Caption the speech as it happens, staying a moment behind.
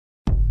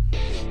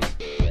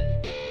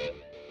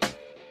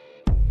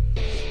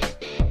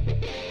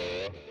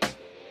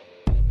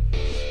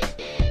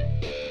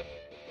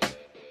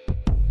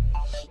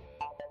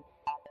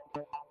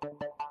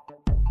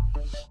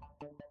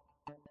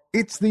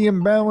It's the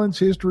Imbalanced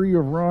History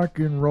of Rock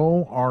and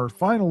Roll, our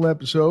final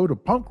episode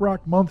of Punk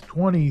Rock Month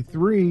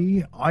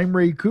 23. I'm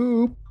Ray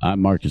Koob.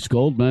 I'm Marcus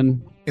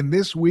Goldman. And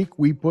this week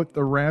we put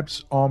the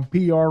wraps on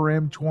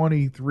PRM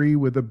 23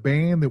 with a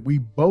band that we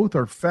both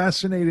are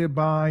fascinated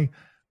by,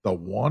 the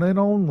one and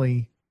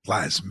only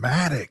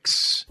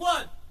Plasmatics.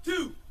 1,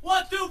 2,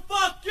 1, 2,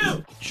 fuck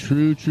you!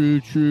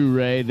 True,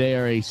 Ray. They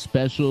are a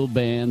special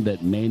band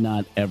that may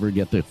not ever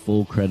get the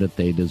full credit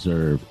they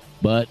deserve.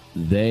 But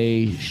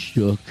they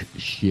shook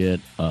shit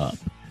up.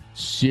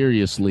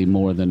 Seriously,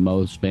 more than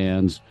most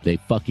bands. They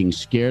fucking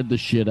scared the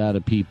shit out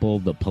of people.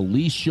 The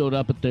police showed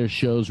up at their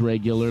shows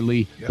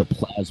regularly. Yep. The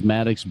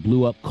Plasmatics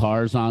blew up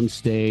cars on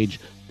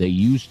stage. They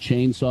used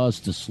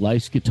chainsaws to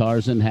slice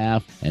guitars in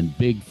half and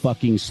big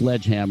fucking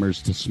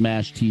sledgehammers to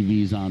smash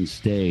TVs on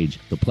stage.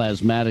 The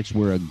Plasmatics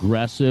were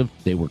aggressive.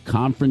 They were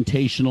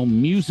confrontational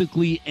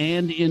musically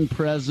and in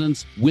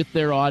presence with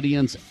their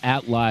audience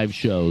at live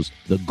shows.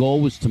 The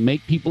goal was to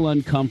make people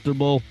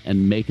uncomfortable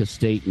and make a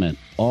statement.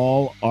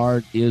 All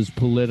art is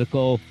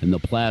political, and the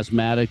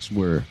Plasmatics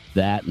were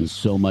that and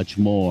so much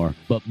more.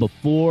 But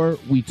before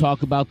we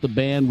talk about the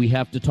band, we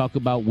have to talk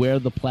about where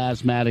the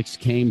Plasmatics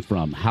came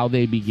from, how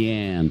they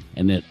began,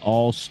 and it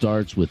all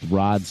starts with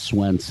Rod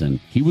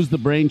Swenson. He was the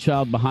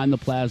brainchild behind the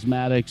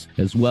Plasmatics,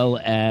 as well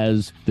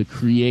as the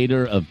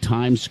creator of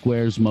Times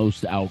Square's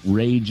most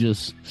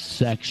outrageous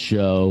sex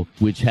show,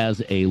 which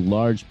has a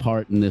large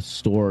part in this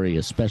story,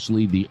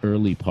 especially the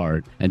early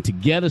part. And to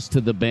get us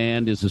to the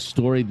band is a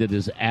story that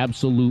is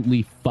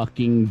absolutely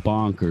fucking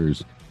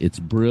bonkers. It's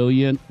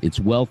brilliant, it's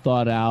well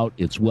thought out,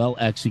 it's well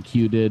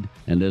executed,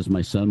 and as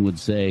my son would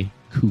say,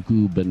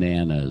 cuckoo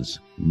bananas,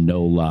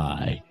 no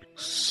lie.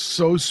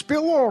 So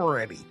spill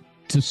already.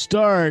 To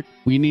start,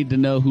 we need to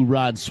know who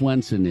Rod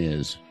Swenson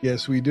is.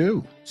 Yes, we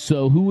do.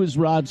 So who is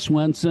Rod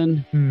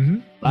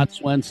Swenson? Rod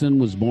Swenson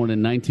was born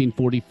in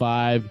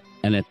 1945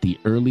 and at the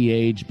early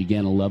age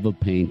began a love of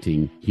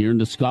painting. He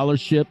earned a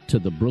scholarship to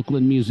the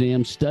Brooklyn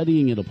Museum,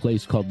 studying at a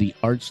place called the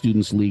Art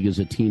Students League as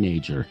a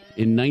teenager.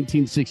 In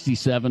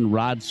 1967,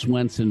 Rod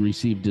Swenson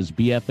received his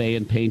BFA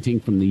in painting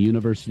from the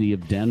University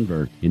of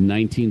Denver. In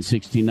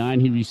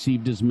 1969, he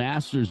received his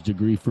master's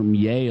degree from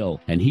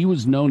Yale, and he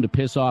was known to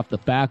piss off the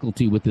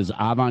faculty with his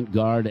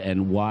avant-garde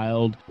and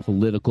wild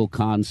political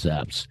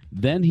concepts.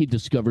 Then he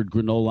discovered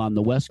granola on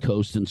the West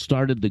Coast and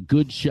started the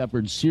Good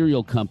Shepherd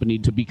cereal company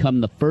to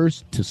become the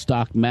first to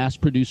stock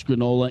mass-produced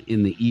granola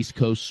in the East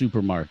Coast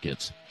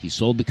supermarkets. He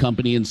sold the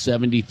company in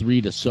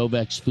 1973 to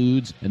Sovex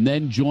Foods and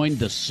then joined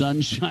the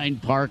Sunshine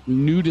Park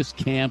nudist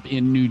camp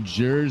in New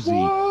Jersey.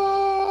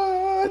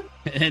 What?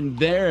 And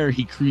there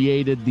he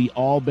created the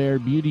All Bear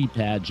Beauty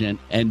Pageant.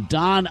 And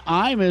Don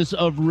Imus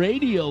of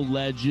Radio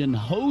Legend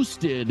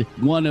hosted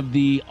one of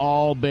the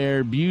All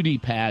Bear Beauty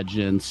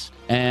Pageants.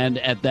 And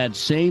at that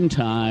same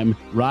time,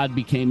 Rod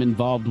became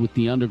involved with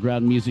the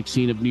underground music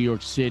scene of New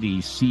York City,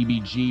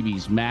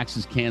 CBGB's,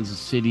 Max's Kansas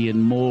City,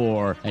 and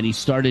more. And he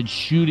started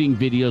shooting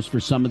videos for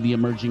some of the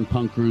emerging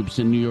punk groups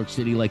in New York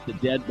City, like the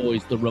Dead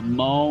Boys, the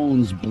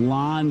Ramones,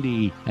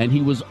 Blondie. And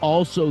he was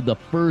also the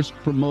first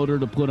promoter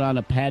to put on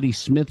a Patti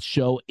Smith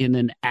show in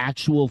an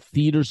actual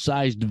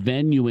theater-sized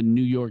venue in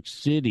New York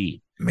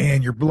City.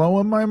 Man, you're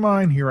blowing my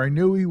mind here. I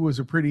knew he was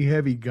a pretty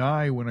heavy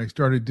guy when I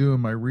started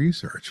doing my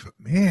research, but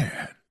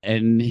man...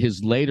 And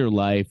his later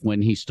life,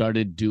 when he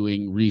started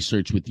doing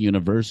research with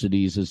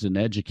universities as an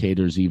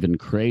educator, is even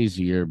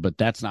crazier. But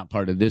that's not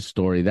part of this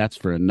story. That's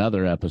for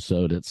another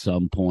episode at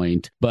some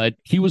point. But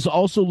he was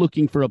also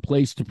looking for a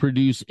place to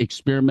produce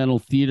experimental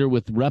theater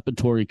with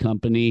Repertory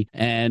Company,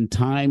 and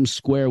Times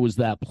Square was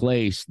that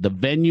place. The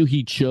venue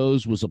he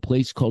chose was a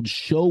place called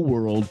Show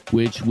World,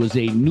 which was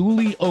a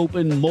newly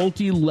opened,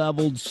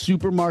 multi-leveled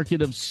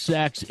supermarket of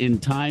sex in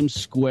Times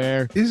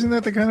Square. Isn't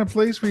that the kind of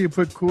place where you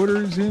put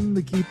quarters in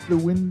to keep the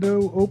window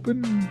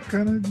open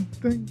kind of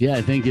thing? Yeah,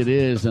 I think it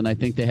is. And I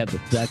think they had the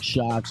sex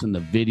shops and the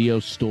video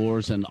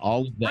stores and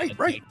all of that.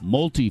 Right.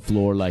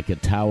 Multi-floor like a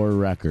Tower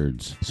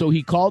Records. So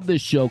he called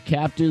this show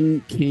Captain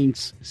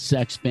Kink's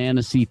Sex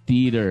Fantasy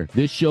Theater.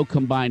 This show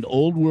combined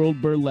old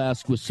world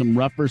burlesque with some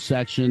rougher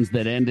sections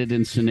that ended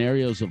in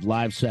scenarios of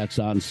live sex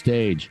on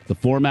stage. The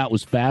format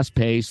was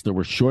fast-paced. There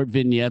were short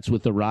vignettes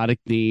with erotic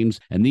themes,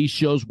 and these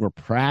shows were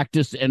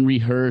practiced and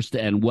rehearsed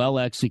and well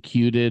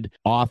executed,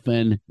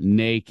 often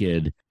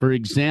naked. For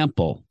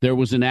example, there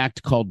was an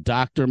act called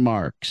Dr.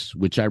 Marks,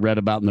 which I read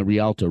about in the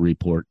Rialto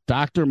report.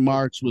 Dr.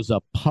 Marks was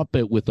a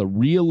puppet with a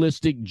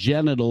realistic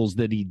genitals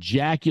that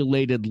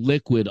ejaculated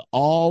liquid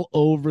all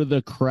over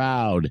the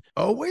crowd.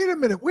 Oh, wait a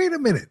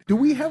minute. Do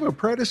we have a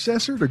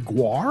predecessor to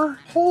Guar?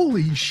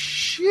 Holy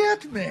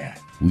shit, man.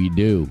 We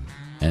do.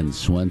 And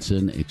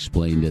Swenson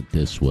explained it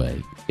this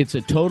way. It's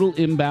a total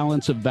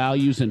imbalance of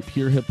values and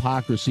pure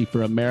hypocrisy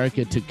for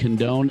America to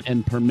condone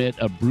and permit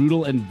a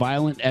brutal and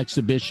violent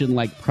exhibition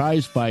like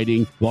prize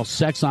fighting, while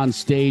sex on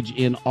stage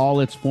in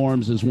all its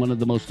forms is one of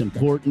the most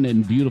important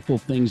and beautiful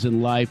things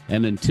in life.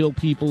 And until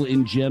people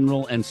in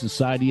general and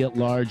society at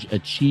large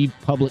achieve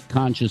public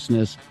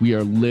consciousness, we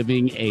are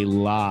living a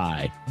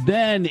lie.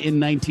 Then in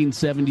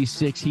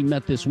 1976, he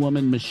met this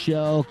woman,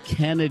 Michelle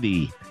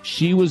Kennedy.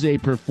 She was a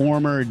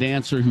performer, a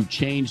dancer who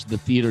changed the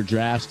theater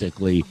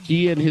drastically.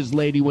 He and his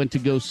lady went to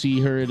go see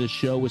her at a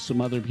show with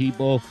some other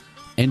people,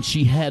 and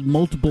she had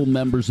multiple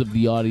members of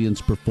the audience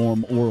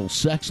perform oral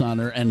sex on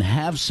her and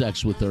have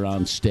sex with her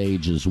on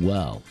stage as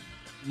well.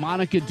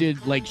 Monica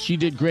she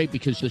did great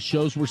because the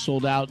shows were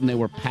sold out and they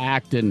were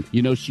packed, and,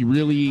 she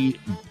really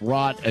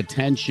brought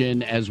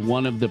attention as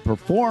one of the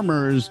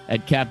performers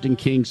at Captain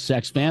King's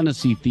Sex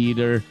Fantasy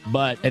Theater.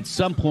 But at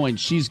some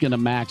point, she's going to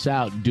max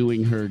out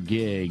doing her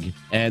gig,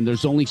 and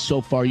there's only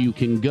so far you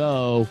can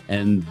go,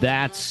 and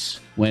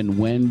that's when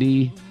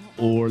Wendy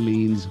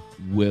Orleans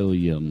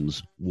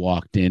Williams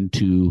walked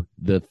into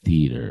the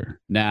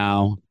theater.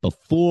 Now,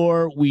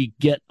 before we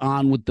get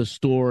on with the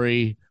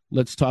story,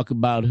 let's talk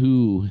about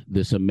who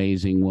this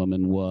amazing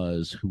woman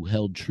was, who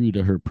held true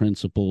to her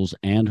principles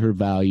and her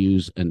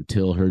values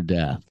until her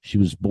death. She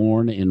was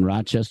born in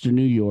Rochester,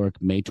 New York,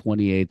 May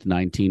 28th,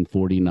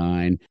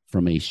 1949,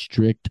 from a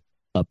strict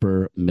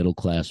upper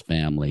middle-class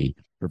family.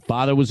 Her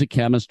father was a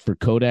chemist for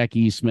Kodak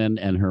Eastman,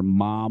 and her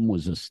mom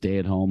was a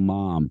stay-at-home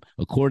mom.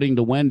 According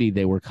to Wendy,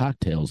 they were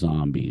cocktail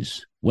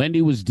zombies.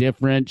 Wendy was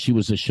different. She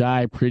was a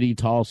shy, pretty,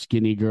 tall,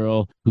 skinny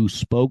girl who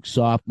spoke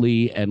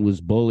softly and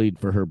was bullied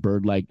for her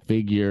bird-like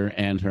figure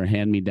and her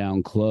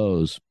hand-me-down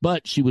clothes.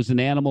 But she was an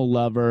animal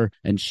lover,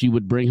 and she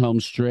would bring home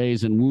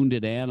strays and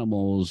wounded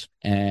animals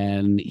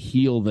and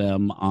heal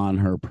them on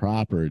her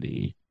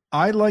property.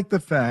 I like the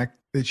fact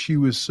that she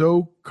was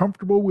so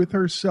comfortable with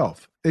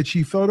herself that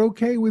she felt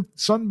okay with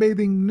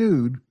sunbathing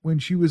nude when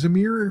she was a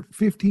mere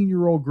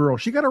 15-year-old girl.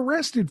 She got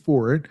arrested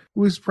for it. It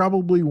was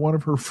probably one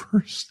of her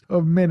first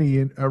of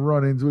many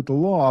run-ins with the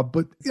law.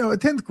 But, a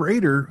 10th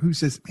grader who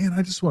says, man,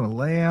 I just want to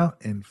lay out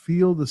and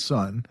feel the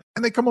sun.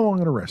 And they come along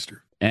and arrest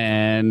her.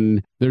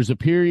 And there's a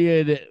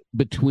period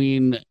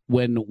between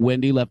when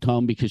Wendy left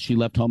home, because she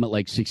left home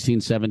at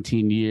 16,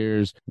 17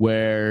 years,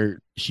 where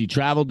she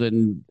traveled,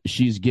 and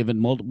she's given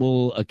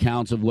multiple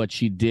accounts of what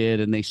she did,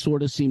 and they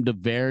sort of seem to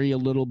vary a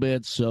little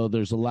bit. So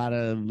there's a lot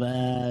of,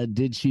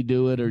 did she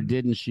do it or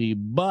didn't she?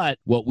 But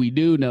what we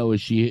do know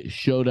is she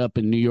showed up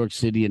in New York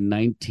City in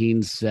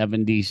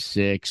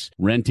 1976,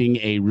 renting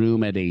a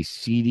room at a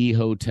seedy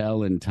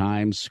hotel in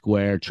Times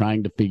Square,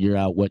 trying to figure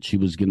out what she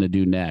was going to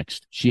do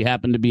next. She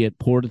happened to be at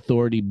Port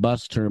Authority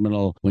bus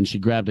terminal when she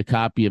grabbed a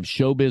copy of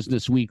Show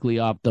Business Weekly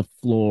off the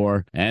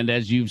floor. And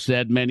as you've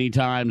said many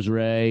times,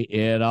 Ray,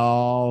 it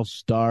all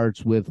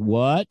starts with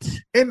what?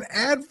 An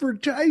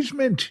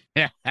advertisement.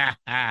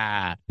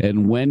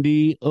 And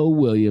Wendy O.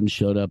 Williams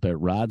showed up at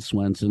Rod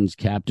Swenson's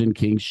Captain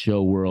King's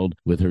Show World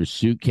with her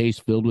suitcase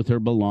filled with her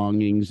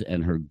belongings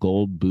and her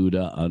gold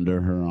Buddha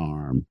under her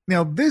arm.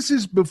 Now, this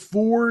is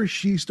before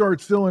she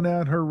starts filling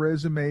out her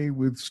resume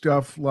with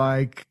stuff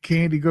like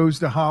Candy Goes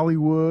to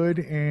Hollywood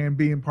and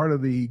being part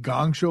of the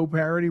Gong Show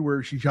parody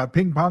where she shot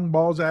ping pong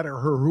balls at her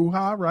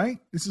hoo-ha, right?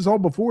 This is all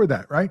before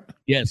that, right?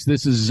 Yes,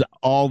 this is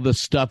all the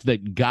stuff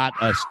that got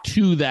us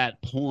to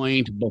that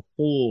point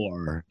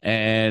before.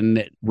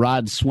 And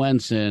Rod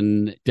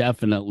Swenson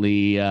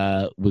definitely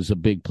was a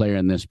big player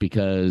in this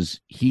because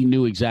he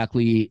knew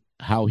exactly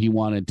how he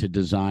wanted to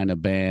design a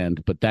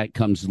band, but that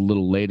comes a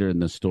little later in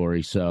the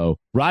story. So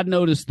Rod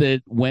noticed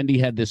that Wendy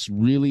had this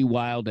really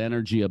wild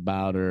energy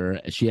about her.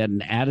 She had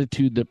an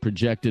attitude that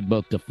projected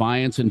both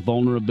defiance and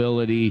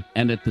vulnerability,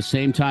 and at the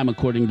same time,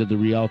 according to the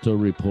Rialto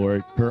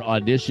report, her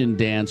audition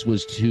dance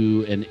was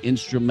to an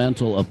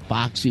instrumental of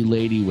Foxy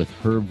Lady with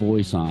her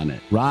voice on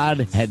it.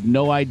 Rod had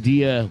no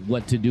idea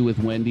what to do with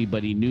Wendy,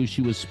 but he knew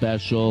she was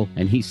special,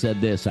 and he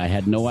said this: I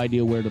had no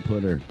idea where to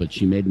put her, but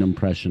she made an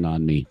impression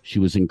on me. She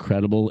was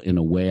incredible in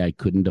a way I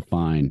couldn't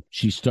define.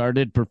 She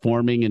started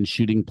performing and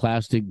shooting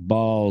plastic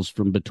balls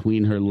from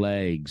between her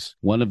legs.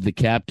 One of the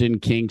Captain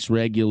Kink's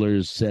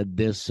regulars said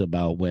this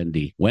about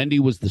Wendy: Wendy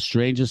was the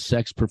strangest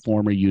sex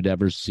performer you'd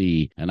ever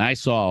see, and I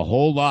saw a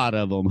whole lot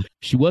of them.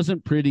 She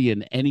wasn't pretty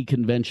in any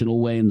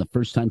conventional way, and the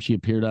first time she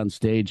appeared on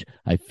stage,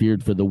 I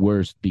feared for the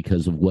worst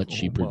because of what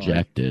she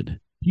projected.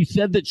 He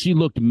said that she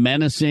looked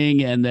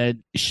menacing and that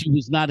she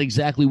was not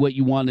exactly what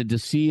you wanted to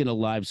see in a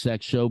live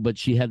sex show, but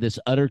she had this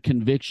utter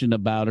conviction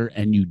about her,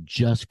 and you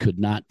just could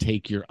not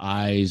take your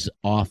eyes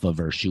off of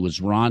her. She was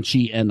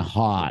raunchy and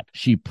hot.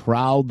 She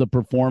prowled the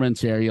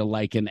performance area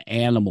like an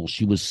animal.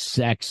 She was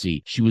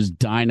sexy. She was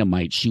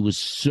dynamite. She was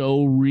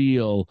so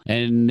real.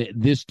 And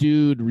this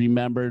dude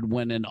remembered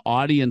when an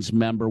audience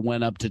member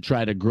went up to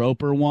try to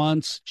grope her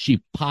once,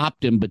 she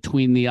popped him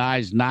between the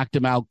eyes, knocked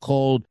him out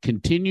cold,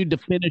 continued to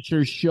finish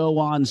her show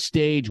on on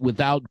stage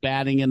without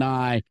batting an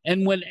eye.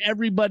 And when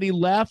everybody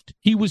left,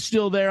 he was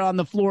still there on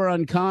the floor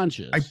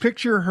unconscious. I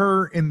picture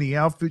her in the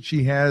outfit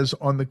she has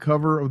on the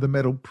cover of the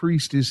Metal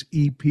Priestess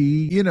EP,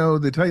 you know,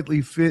 the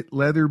tightly fit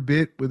leather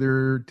bit with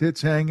her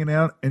tits hanging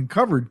out and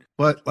covered,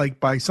 but like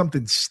by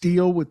something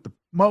steel with the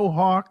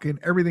mohawk and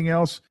everything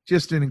else.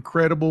 Just an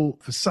incredible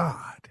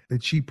facade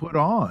that she put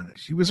on.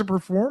 She was a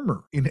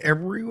performer in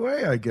every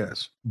way, I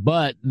guess.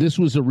 But this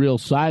was a real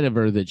side of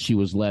her that she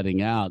was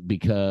letting out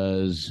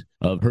because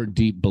of her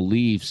deep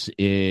beliefs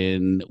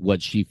in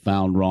what she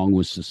found wrong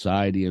with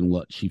society and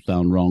what she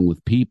found wrong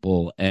with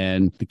people.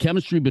 And the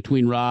chemistry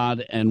between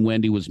Rod and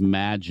Wendy was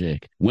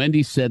magic.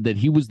 Wendy said that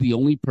he was the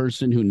only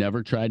person who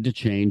never tried to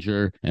change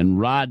her. And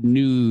Rod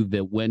knew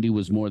that Wendy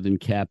was more than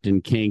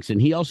Captain Kinks.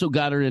 And he also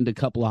got her into a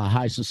couple of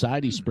high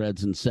society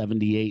spreads in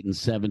 78 and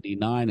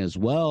 79 as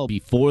well,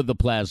 before the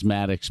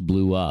Plasmatics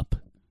blew up.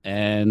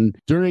 And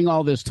during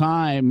all this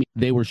time,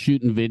 they were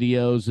shooting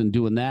videos and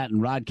doing that. And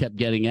Rod kept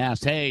getting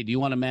asked, hey, do you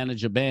want to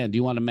manage a band? Do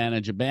you want to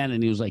manage a band?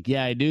 And he was like,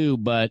 yeah, I do,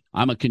 but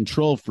I'm a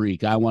control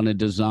freak. I want to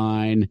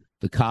design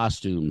the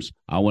costumes.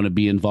 I want to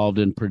be involved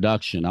in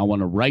production. I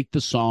want to write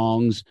the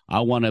songs. I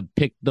want to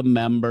pick the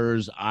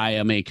members. I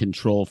am a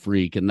control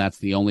freak, and that's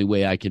the only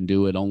way I can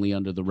do it. Only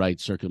under the right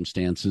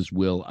circumstances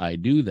will I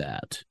do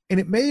that. And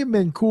it may have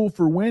been cool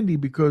for Wendy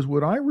because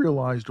what I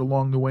realized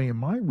along the way in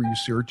my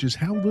research is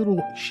how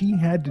little she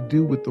had to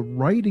do with the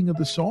writing of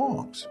the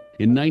songs.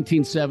 In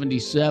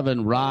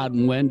 1977, Rod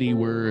and Wendy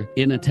were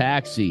in a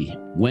taxi.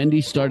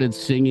 Wendy started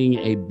singing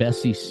a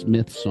Bessie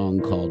Smith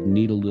song called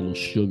Need a Little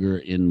Sugar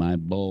in My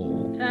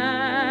Bowl.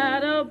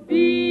 Tired of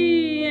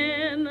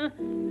being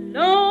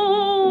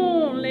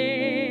lonely,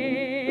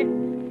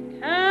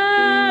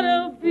 tired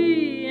of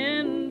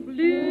being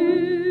blue.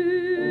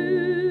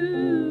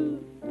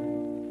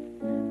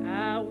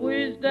 I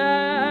wished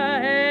I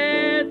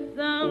had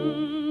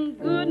some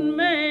good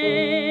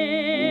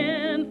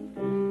man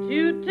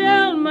to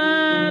tell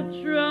my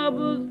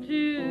troubles to.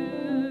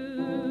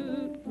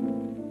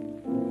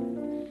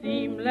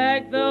 Seem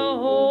like the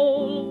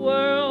whole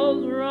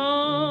world's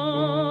wrong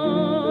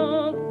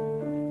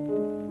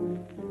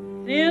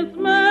since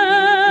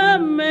my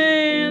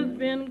man's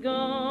been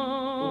gone.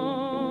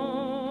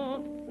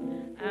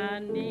 I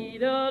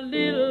need a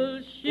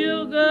little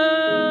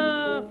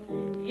sugar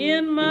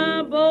in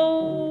my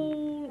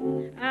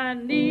bowl. I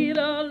need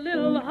a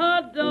little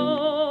hot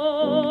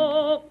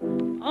dog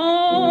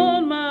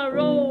on my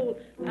roll.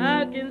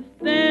 I can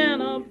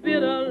stand a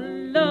bit of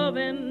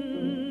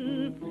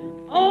loving,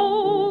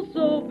 oh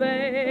so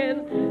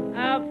bad.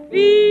 I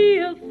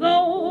feel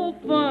so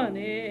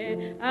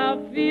funny, I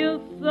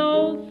feel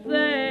so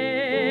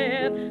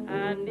sad.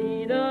 I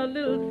need a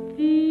little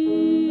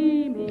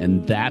steamy.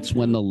 And that's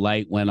when the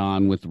light went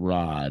on with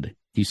Rod.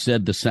 He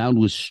said the sound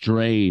was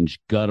strange,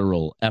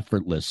 guttural,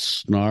 effortless,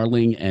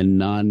 snarling, and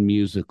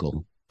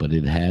non-musical, but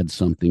it had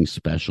something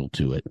special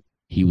to it.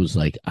 He was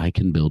like, I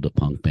can build a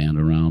punk band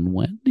around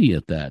Wendy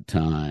at that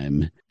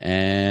time.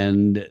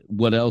 And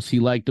what else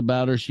he liked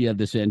about her? She had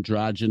this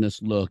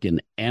androgynous look,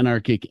 an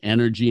anarchic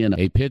energy, and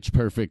a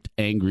pitch-perfect,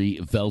 angry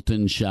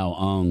Welten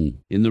Schauung.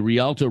 In the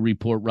Rialto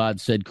report,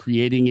 Rod said,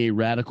 creating a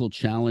radical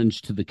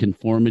challenge to the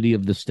conformity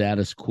of the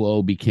status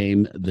quo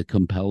became the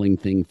compelling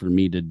thing for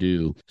me to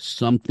do.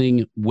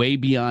 Something way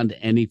beyond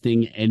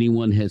anything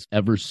anyone has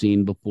ever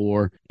seen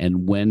before,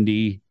 and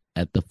Wendy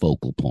at the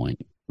focal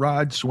point.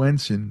 Rod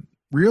Swenson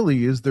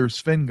really is their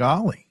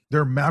Svengali,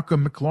 their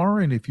Malcolm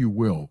McLaren, if you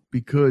will,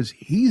 because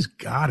he's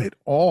got it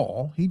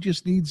all. He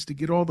just needs to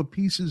get all the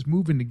pieces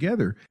moving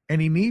together, and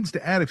he needs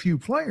to add a few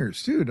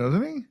players too,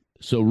 doesn't he?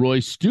 So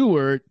Roy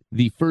Stewart,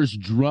 the first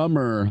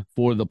drummer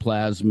for the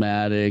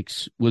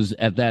Plasmatics, was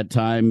at that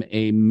time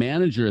a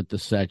manager at the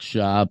sex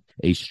shop,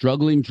 a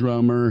struggling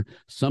drummer,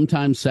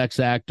 sometimes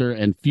sex actor,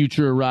 and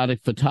future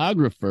erotic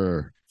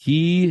photographer.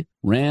 He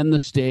ran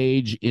the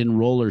stage in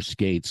roller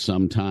skates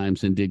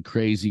sometimes and did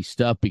crazy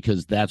stuff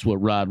because that's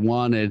what Rod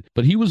wanted.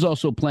 But he was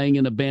also playing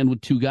in a band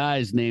with two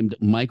guys named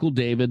Michael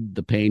David,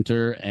 the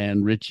painter,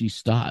 and Richie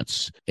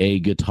Stotts,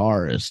 a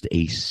guitarist,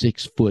 a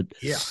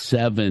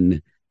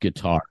 6'7"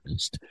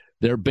 guitarist.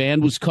 Their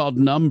band was called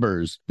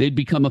Numbers. They'd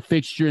become a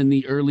fixture in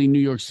the early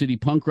New York City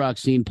punk rock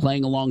scene,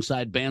 playing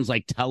alongside bands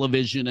like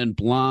Television and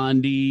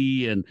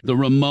Blondie and the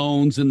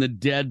Ramones and the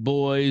Dead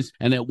Boys.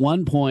 And at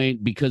one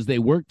point, because they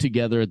worked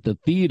together at the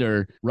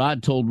theater,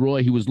 Rod told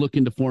Roy he was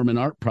looking to form an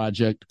art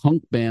project,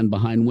 punk band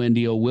behind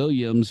Wendy O.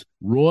 Williams.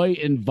 Roy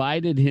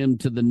invited him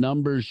to the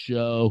Numbers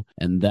show,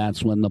 and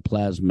that's when the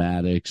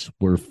Plasmatics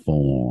were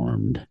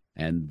formed.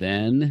 And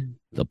then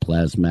the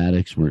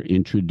Plasmatics were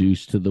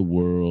introduced to the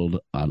world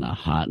on a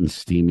hot and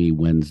steamy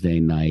Wednesday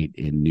night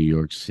in New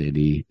York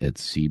City at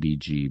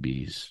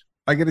CBGB's.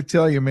 I got to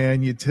tell you,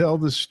 man, you tell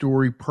the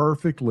story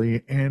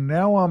perfectly. And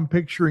now I'm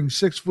picturing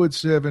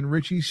 6'7"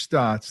 Richie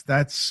Stotts.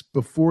 That's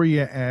before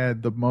you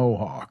add the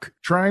mohawk,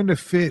 trying to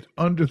fit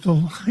under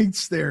the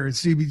lights there at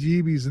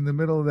CBGB's in the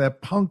middle of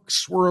that punk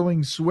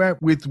swirling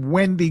sweat with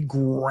Wendy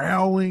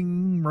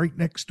growling right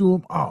next to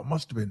him. Oh, it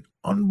must have been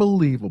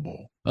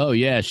Unbelievable. Oh,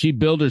 yeah. She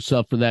billed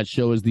herself for that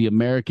show as the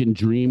American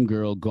Dream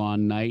Girl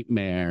Gone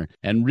Nightmare.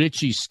 And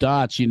Richie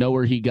Stotts, you know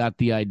where he got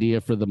the idea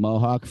for the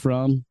mohawk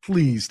from?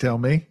 Please tell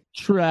me.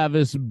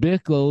 Travis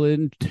Bickle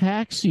in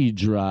Taxi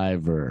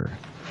Driver.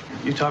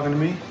 You talking to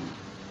me?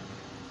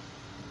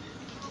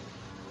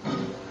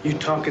 You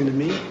talking to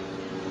me?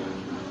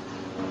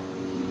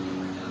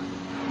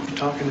 You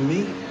talking to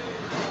me?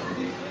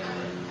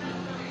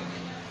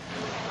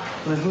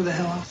 Well, then who the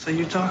hell else are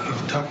you talking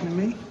to? Talking to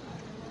me?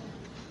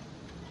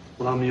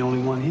 Well, I'm the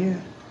only one here.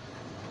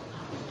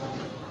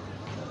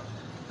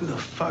 Who the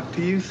fuck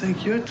do you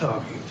think you're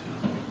talking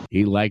to?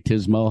 He liked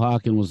his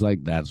mohawk and was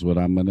like, that's what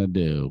I'm going to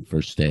do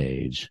for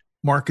stage.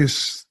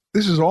 Marcus,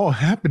 this is all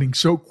happening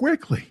so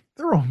quickly.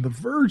 They're on the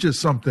verge of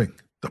something.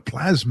 The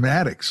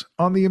Plasmatics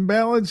on the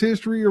Imbalanced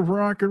History of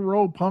Rock and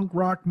Roll Punk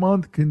Rock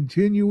Month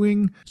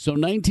continuing. So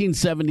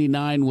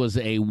 1979 was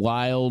a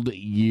wild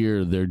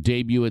year. Their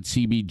debut at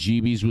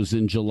CBGB's was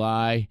in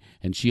July,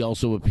 and she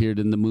also appeared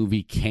in the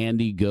movie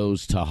Candy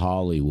Goes to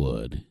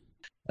Hollywood.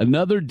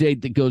 Another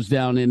date that goes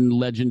down in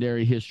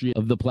legendary history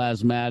of the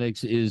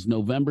Plasmatics is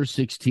November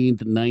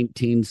 16th,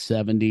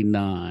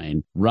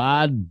 1979.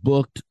 Rod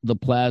booked the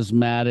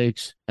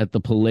Plasmatics at the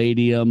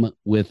Palladium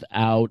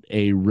without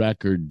a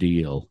record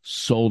deal,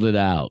 sold it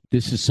out.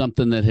 This is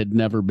something that had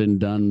never been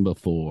done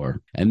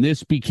before. And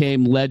this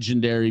became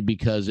legendary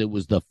because it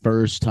was the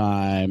first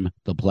time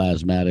the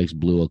Plasmatics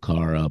blew a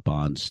car up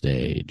on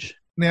stage.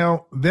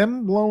 Now,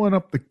 them blowing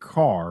up the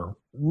car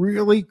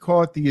really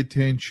caught the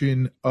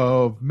attention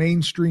of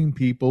mainstream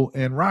people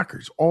and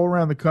rockers all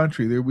around the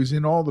country. There was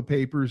in all the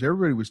papers.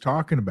 Everybody was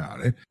talking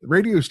about it. The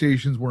radio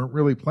stations weren't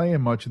really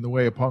playing much in the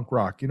way of punk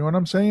rock. You know what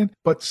I'm saying?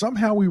 But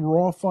somehow we were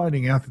all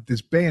finding out that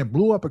this band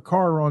blew up a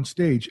car on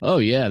stage. Oh,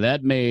 yeah,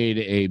 that made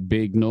a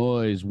big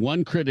noise.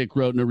 One critic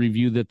wrote in a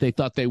review that they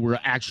thought they were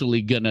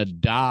actually going to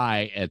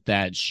die at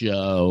that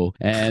show.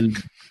 And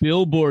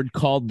Billboard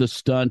called the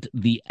stunt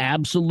the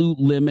absolute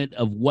limit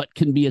of what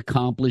can be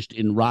accomplished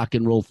in rock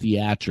and roll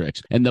theatrics.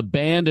 And the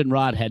band and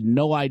Rod had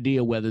no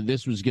idea whether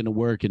this was going to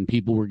work and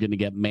people were going to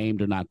get maimed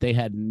or not. They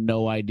had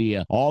no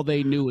idea. All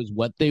they knew is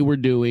what they were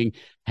doing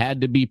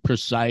had to be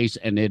precise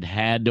and it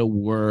had to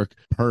work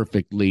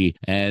perfectly.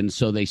 And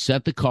so they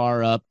set the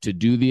car up to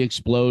do the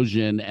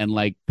explosion, and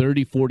like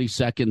 30-40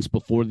 seconds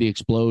before the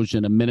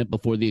explosion, a minute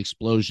before the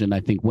explosion, I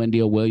think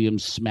Wendy O.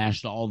 Williams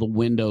smashed all the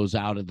windows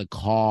out of the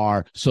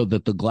car so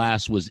that the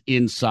glass was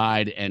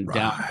inside and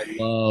down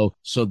below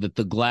so that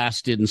the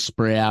glass didn't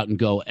spray out and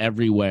go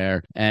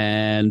everywhere.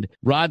 And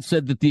Rod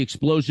said that the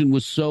explosion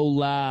was so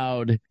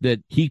loud that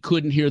he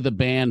couldn't hear the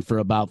band for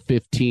about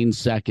 15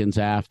 seconds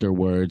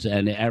afterwards,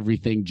 and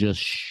everything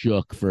just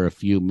shook for a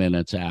few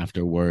minutes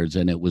afterwards,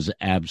 and it was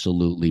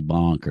absolutely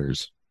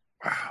bonkers.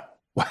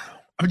 Wow.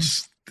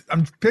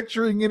 I'm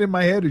picturing it in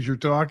my head as you're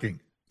talking.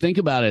 Think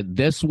about it.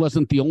 This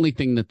wasn't the only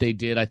thing that they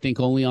did. I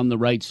think only on the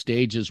right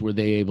stages were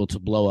they able to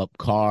blow up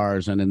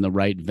cars and in the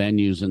right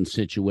venues and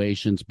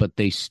situations, but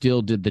they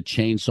still did the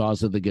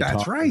chainsaws of the guitar.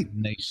 That's right.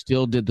 They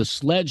still did the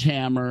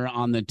sledgehammer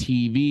on the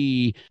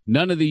TV.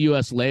 None of the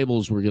U.S.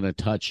 labels were going to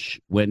touch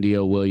Wendy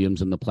O.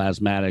 Williams and the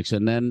Plasmatics.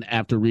 And then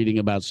after reading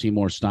about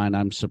Seymour Stein,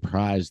 I'm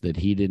surprised that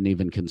he didn't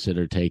even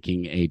consider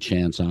taking a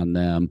chance on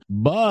them.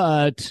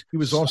 But he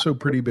was also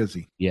pretty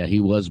busy. Yeah,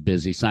 he was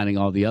busy signing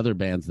all the other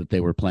bands that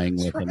they were playing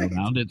with and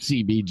around at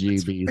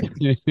CBGB.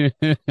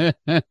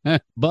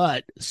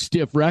 But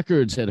Stiff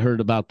Records had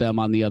heard about them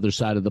on the other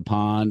side of the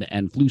pond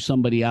and flew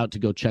somebody out to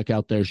go check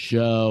out their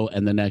show,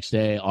 and the next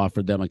day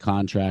offered them a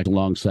contract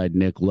alongside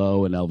Nick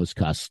Lowe and Elvis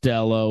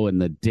Costello and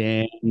the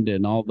Damned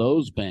and all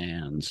those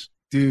bands.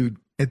 Dude,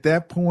 at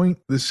that point,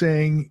 the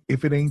saying,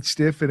 if it ain't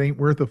stiff, it ain't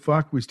worth a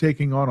fuck, was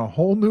taking on a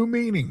whole new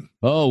meaning.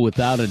 Oh,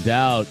 without a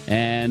doubt.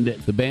 And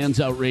the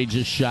band's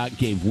outrageous shot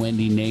gave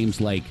Wendy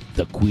names like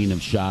the Queen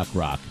of Shock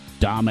Rock,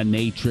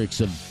 Dominatrix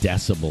of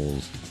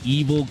Decibels,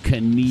 Evil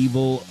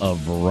Knievel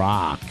of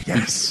Rock.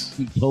 Yes.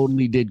 He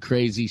totally did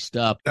crazy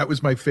stuff. That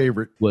was my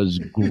favorite. Was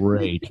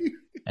great.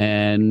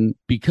 And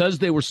because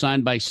they were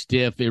signed by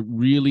Stiff, it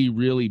really,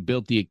 really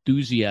built the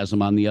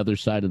enthusiasm on the other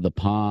side of the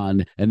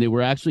pond. And they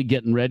were actually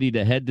getting ready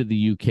to head to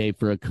the UK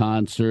for a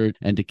concert.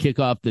 And to kick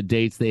off the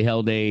dates, they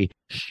held a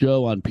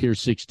show on Pier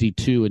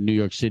 62 in New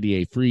York City,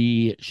 a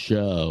free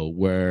show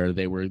where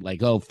they were like,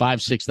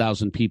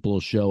 5,000-6,000 people will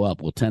show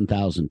up. Well,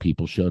 10,000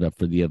 people showed up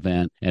for the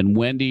event. And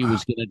Wendy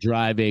was going to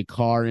drive a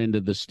car into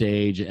the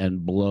stage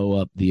and blow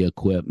up the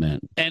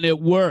equipment. And it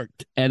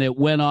worked. And it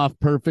went off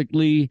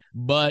perfectly,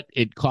 but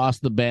it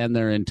cost the band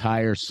their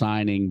entire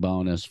signing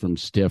bonus from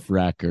Stiff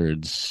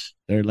Records.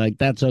 They're like,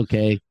 that's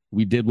okay.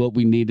 We did what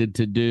we needed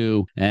to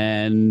do.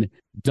 And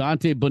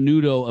Dante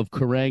Bonuto of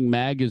Kerrang!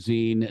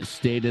 Magazine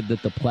stated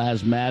that the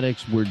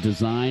Plasmatics were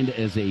designed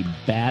as a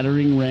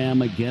battering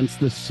ram against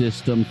the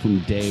system from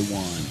day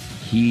one.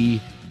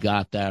 He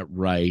got that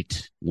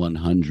right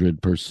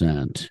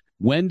 100%.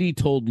 Wendy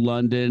told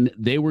London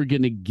they were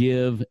going to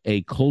give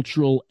a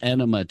cultural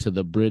enema to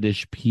the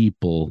British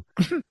people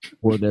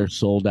for their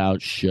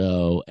sold-out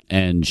show.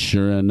 And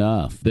sure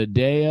enough, the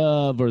day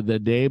of or the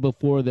day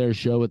before their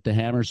show at the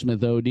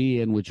Hammersmith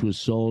Odeon, which was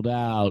sold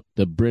out,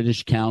 the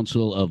British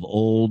Council of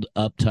Old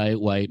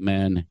Uptight White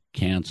Men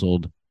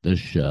canceled the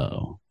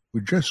show. We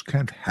just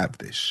can't have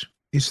this.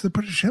 It's the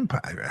British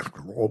Empire,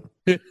 after all.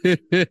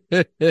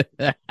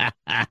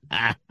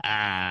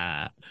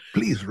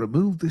 Please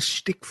remove this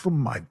stick from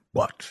my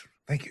butt.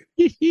 Thank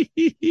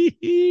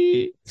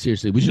you.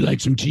 Seriously, would you like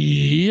some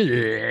tea?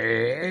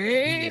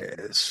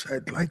 Yes,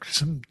 I'd like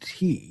some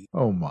tea.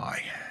 Oh, my.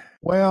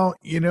 Well,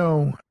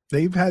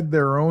 they've had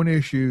their own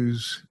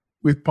issues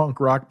with punk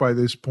rock by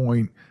this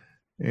point,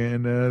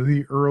 and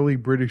the early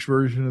British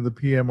version of the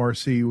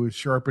PMRC was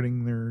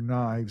sharpening their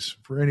knives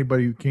for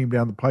anybody who came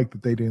down the pike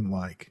that they didn't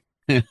like.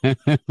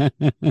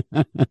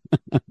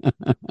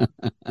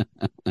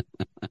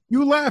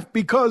 You laugh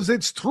because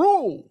it's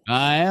true.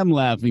 I am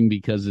laughing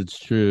because it's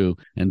true.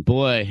 And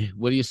boy,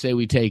 what do you say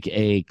we take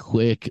a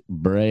quick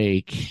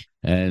break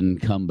and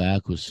come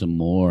back with some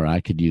more? I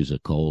could use a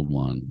cold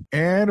one.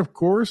 And of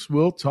course,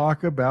 we'll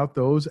talk about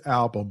those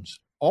albums,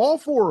 all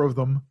 4 of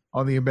them,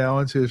 on the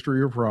Imbalanced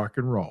History of Rock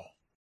and Roll.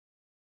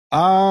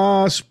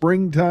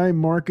 Springtime,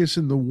 Marcus,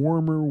 and the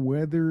warmer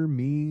weather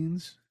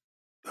means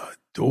the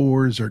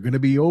doors are going to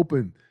be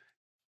open.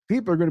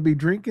 People are going to be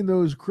drinking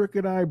those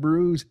Crooked Eye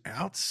brews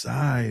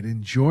outside,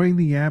 enjoying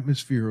the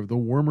atmosphere of the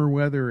warmer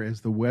weather as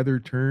the weather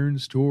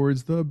turns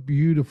towards the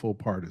beautiful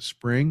part of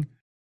spring.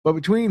 But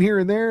between here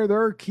and there,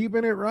 they're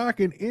keeping it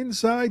rocking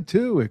inside,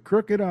 too, at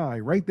Crooked Eye,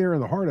 right there in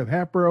the heart of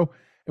Hatboro.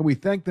 And we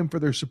thank them for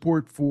their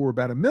support for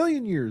about 1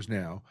 million years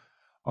now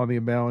on the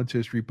Imbalanced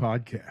History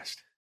podcast.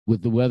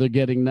 With the weather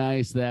getting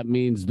nice, that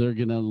means they're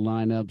going to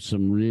line up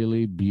some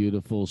really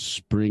beautiful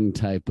spring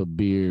type of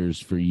beers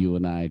for you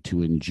and I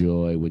to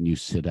enjoy when you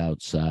sit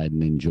outside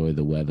and enjoy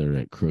the weather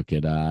at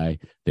Crooked Eye.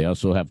 They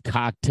also have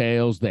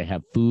cocktails. They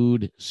have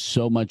food,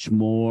 so much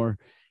more.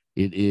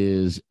 It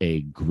is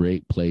a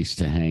great place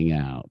to hang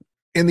out.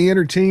 And the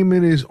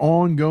entertainment is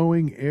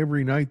ongoing.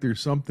 Every night there's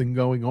something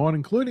going on,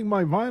 including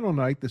my vinyl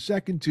night, the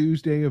second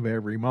Tuesday of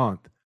every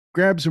month.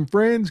 Grab some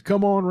friends,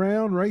 come on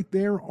round right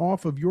there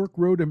off of York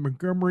Road in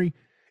Montgomery.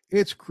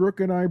 It's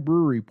Crooked Eye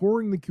Brewery,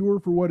 pouring the cure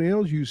for what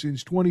ails you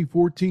since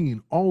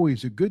 2014.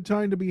 Always a good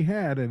time to be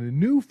had and a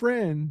new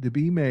friend to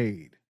be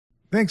made.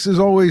 Thanks as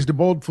always to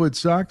Boldfoot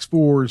Socks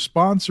for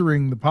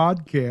sponsoring the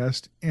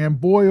podcast.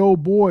 And boy, oh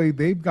boy,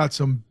 they've got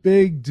some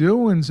big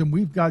doings, and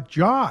we've got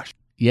Josh.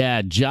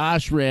 Yeah,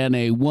 Josh ran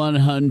a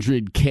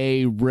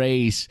 100K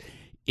race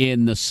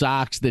in the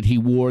socks that he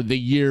wore the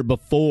year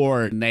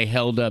before, and they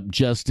held up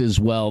just as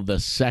well the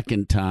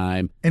second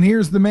time. And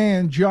here's the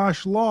man,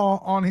 Josh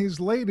Law, on his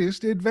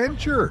latest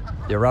adventure.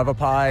 The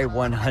Ravapai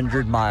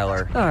 100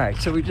 miler. All right,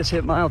 so we just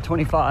hit mile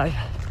 25,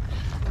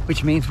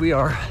 which means we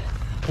are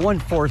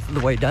 1/4 of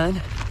the way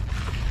done.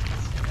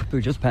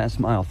 We just passed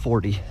mile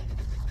 40.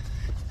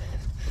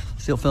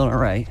 Still feeling all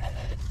right.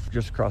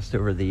 Just crossed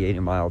over the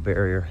 80-mile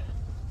barrier.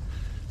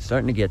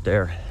 Starting to get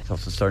there. It's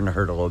also starting to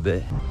hurt a little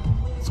bit.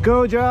 Let's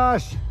go,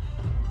 Josh.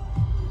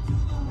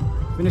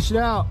 Finish it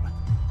out.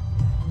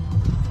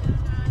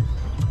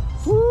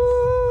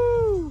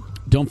 Woo!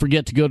 Don't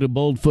forget to go to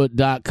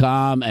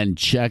boldfoot.com and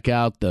check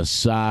out the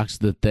socks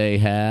that they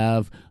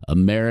have.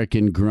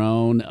 American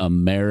grown,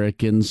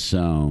 American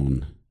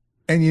sewn.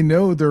 And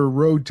they're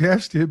road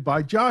tested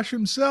by Josh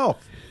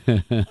himself. They're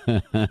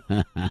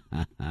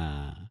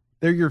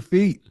your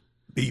feet.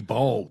 Be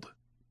bold.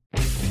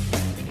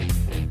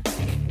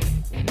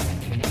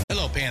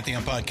 Hello,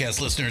 Pantheon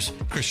Podcast listeners.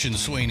 Christian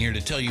Swain here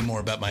to tell you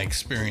more about my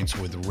experience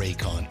with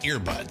Raycon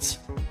earbuds.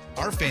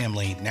 Our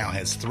family now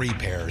has 3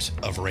 pairs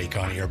of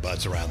Raycon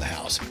earbuds around the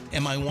house,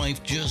 and my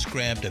wife just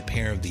grabbed a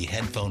pair of the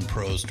Headphone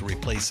Pros to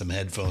replace some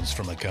headphones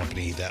from a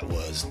company that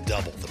was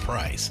double the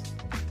price.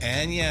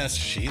 And yes,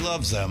 she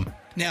loves them.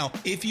 Now,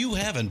 if you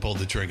haven't pulled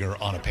the trigger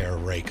on a pair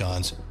of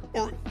Raycons,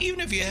 or even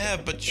if you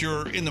have but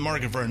you're in the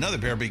market for another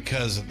pair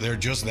because they're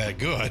just that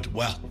good,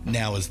 well,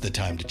 now is the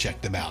time to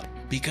check them out,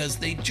 because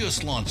they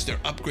just launched their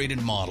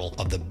upgraded model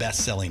of the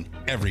best-selling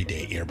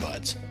everyday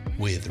earbuds.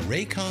 With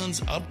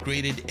Raycon's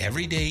upgraded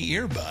everyday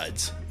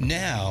earbuds,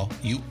 now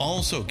you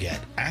also get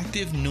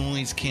active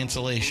noise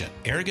cancellation,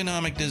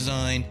 ergonomic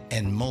design,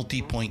 and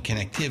multi-point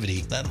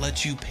connectivity that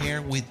lets you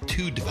pair with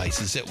 2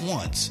 devices at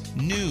once.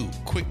 New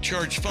quick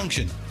charge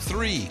function,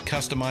 3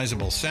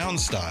 customizable sound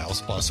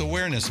styles, plus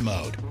awareness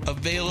mode.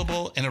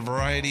 Available in a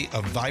variety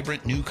of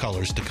vibrant new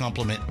colors to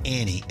complement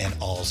any and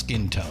all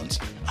skin tones.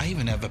 I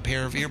even have a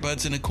pair of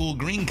earbuds in a cool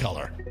green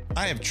color.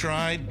 I have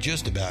tried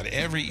just about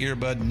every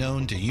earbud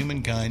known to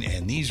humankind,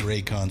 and these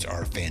Raycons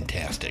are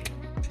fantastic.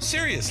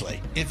 Seriously,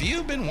 if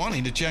you've been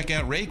wanting to check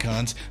out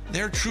Raycons,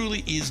 there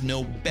truly is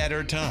no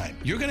better time.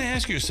 You're going to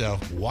ask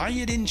yourself why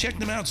you didn't check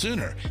them out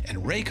sooner, and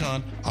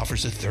Raycon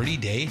offers a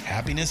 30-day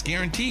happiness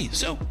guarantee.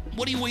 So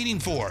What are you waiting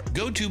for?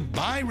 Go to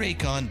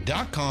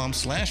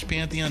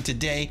buyraycon.com/Pantheon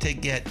today to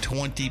get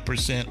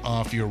 20%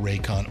 off your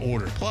Raycon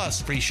order,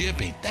 plus free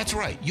shipping. That's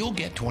right, you'll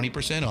get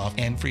 20% off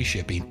and free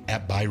shipping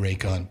at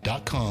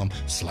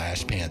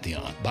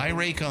buyraycon.com/Pantheon.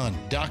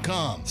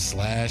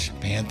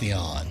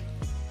 buyraycon.com/Pantheon.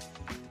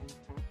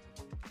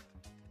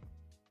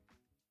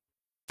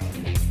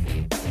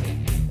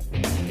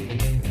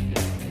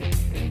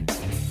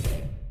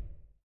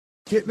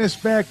 Getting us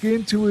back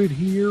into it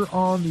here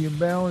on the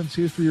Imbalanced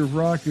History of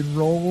Rock and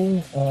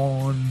Roll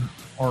on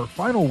our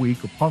final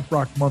week of Punk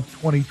Rock Month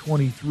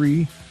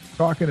 2023,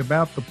 talking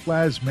about the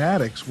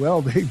Plasmatics.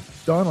 Well, they've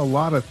done a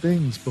lot of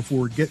things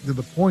before getting to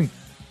the point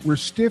where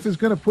Stiff is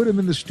going to put them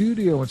in the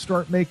studio and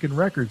start making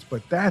records,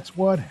 but that's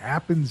what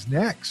happens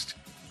next.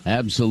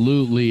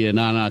 Absolutely, and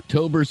on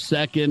October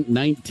 2nd,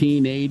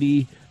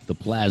 1980, the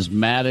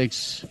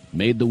Plasmatics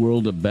made the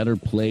world a better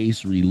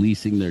place,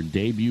 releasing their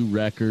debut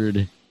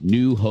record,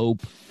 New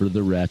Hope for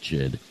the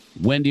Wretched.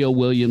 Wendy O.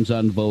 Williams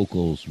on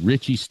vocals,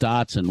 Richie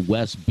Stotts and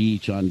Wes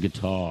Beach on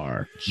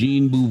guitar,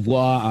 Gene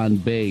Beauvoir on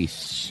bass,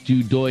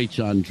 Stu Deutsch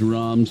on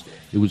drums.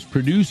 It was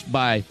produced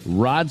by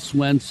Rod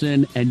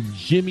Swenson and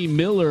Jimmy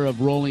Miller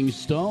of Rolling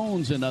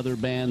Stones and other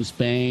bands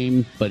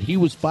fame, but he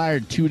was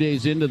fired 2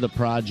 days into the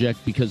project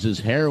because his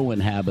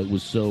heroin habit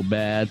was so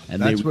bad.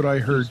 And that's what I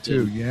heard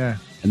too, yeah.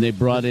 And they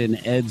brought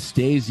in Ed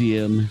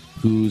Stasium,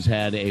 who's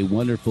had a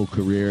wonderful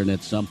career, and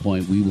at some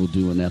point we will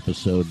do an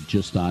episode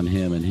just on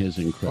him and his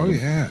incredible. Oh,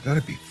 yeah,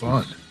 that'd be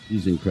fun.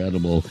 He's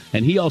incredible.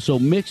 And he also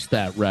mixed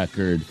that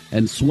record.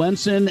 And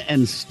Swenson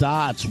and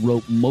Stotts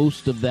wrote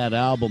most of that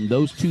album.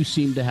 Those two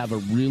seem to have a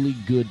really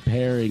good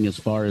pairing as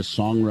far as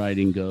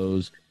songwriting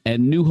goes.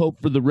 And New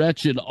Hope for the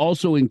Wretched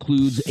also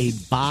includes a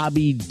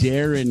Bobby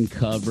Darin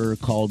cover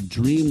called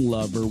Dream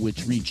Lover,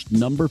 which reached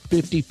number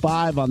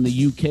 55 on the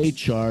UK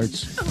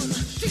charts.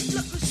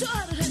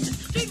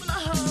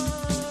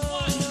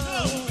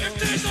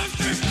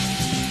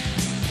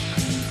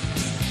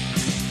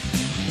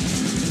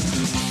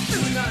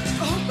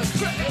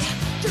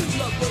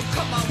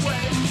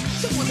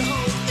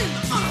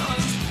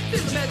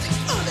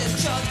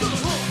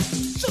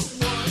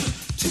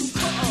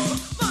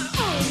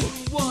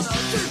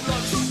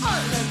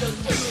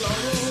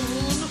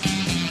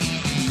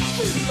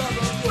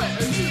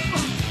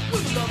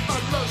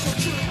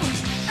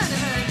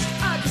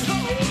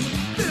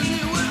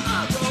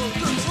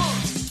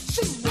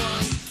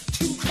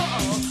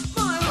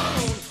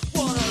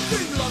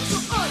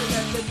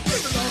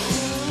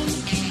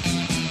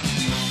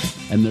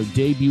 And their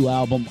debut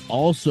album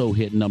also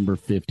hit number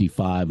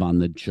 55 on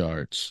the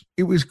charts.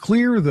 It was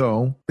clear,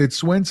 though, that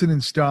Swenson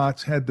and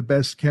Stotts had the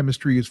best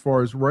chemistry as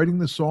far as writing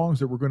the songs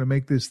that were going to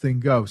make this thing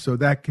go. So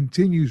that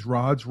continues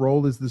Rod's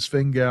role as the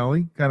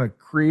Svengali, kind of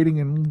creating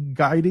and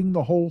guiding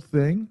the whole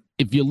thing.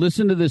 If you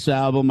listen to this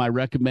album, I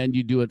recommend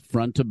you do it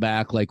front to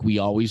back like we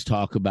always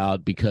talk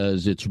about,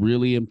 because it's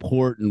really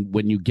important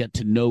when you get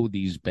to know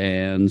these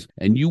bands,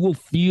 and you will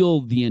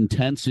feel the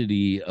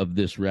intensity of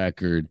this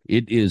record.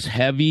 It is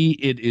heavy,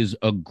 it is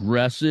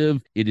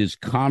aggressive, it is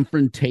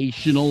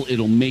confrontational,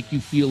 it'll make you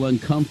feel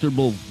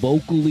uncomfortable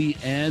vocally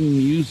and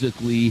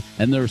musically,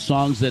 and there are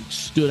songs that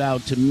stood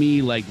out to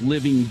me like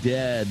Living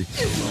Dead.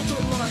 You want to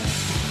run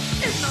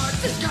in our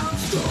discount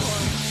store.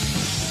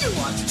 You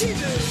watch TV.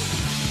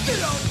 You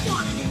don't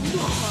want any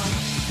more.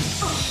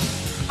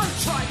 I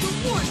tried to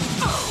warn you.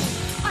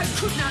 I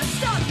could not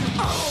stop you.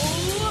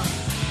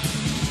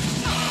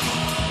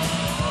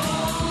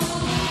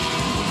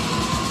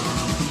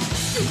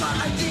 You got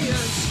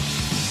ideas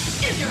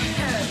in your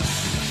head.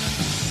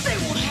 They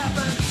won't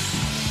happen.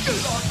 You're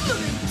not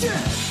living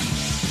dead.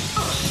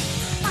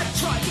 I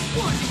tried to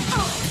warn you.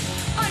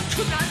 I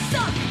could not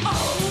stop you.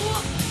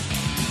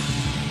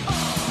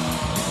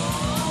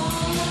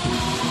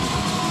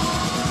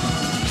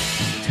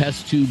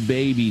 Test Tube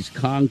Babies,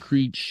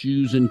 Concrete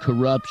Shoes and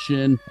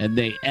Corruption, and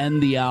they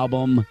end the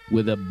album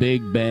with a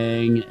big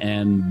bang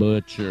and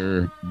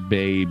Butcher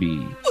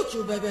Baby.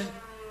 Butcher Baby,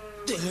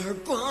 they're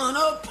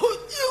gonna put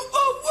you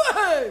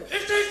away!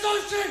 It is so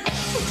sick!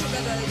 Butcher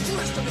Baby,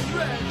 dressed up in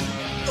red.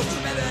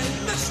 Butcher Baby,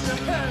 messed your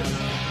head.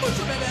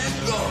 Butcher Baby,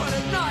 go on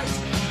at night.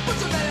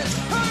 Butcher Baby,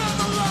 turn on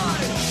the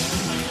light!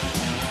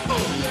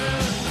 Oh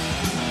yeah!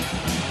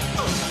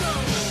 Oh no!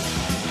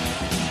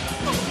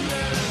 Oh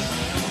yeah!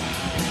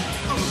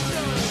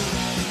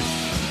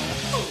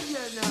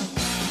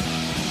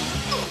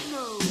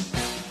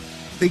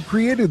 They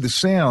created the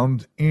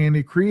sound, and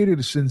it created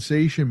a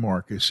sensation,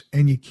 Marcus,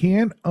 and you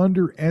can't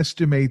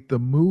underestimate the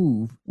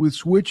move with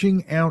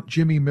switching out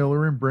Jimmy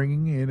Miller and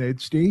bringing in Ed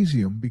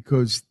Stasium,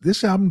 because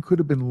this album could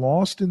have been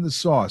lost in the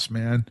sauce,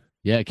 man.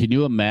 Yeah, can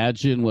you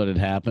imagine what had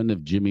happened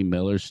if Jimmy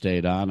Miller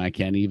stayed on? I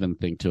can't even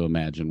think to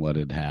imagine what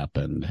had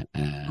happened.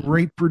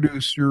 Great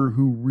producer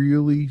who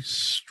really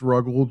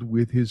struggled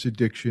with his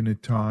addiction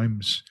at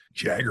times.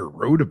 Jagger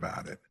wrote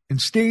about it. And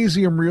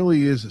Stasium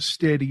really is a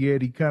steady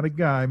Eddie kind of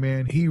guy,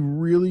 man. He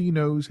really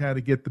knows how to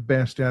get the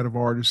best out of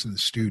artists in the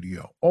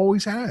studio.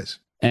 Always has.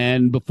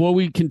 And before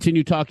we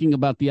continue talking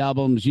about the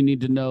albums, you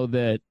need to know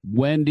that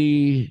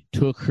Wendy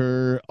took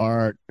her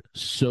art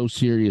so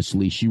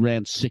seriously. She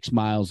ran 6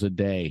 miles a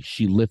day.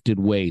 She lifted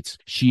weights.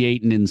 She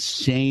ate an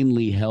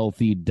insanely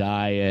healthy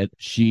diet.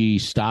 She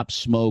stopped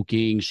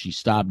smoking. She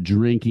stopped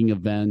drinking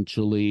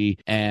eventually.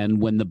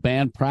 And when the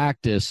band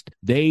practiced,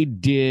 they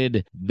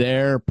did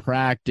their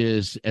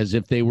practice as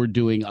if they were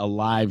doing a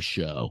live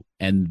show.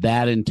 And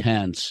that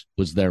intense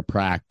was their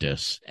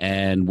practice.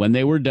 And when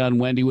they were done,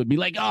 Wendy would be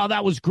like, oh,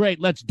 that was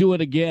great. Let's do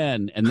it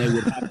again. And they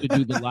would have to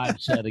do the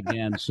live set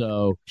again.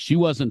 So she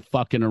wasn't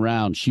fucking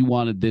around. She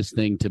wanted this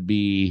thing to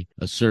be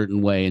a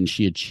certain way, and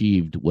she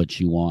achieved what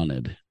she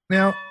wanted.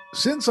 Now,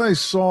 since I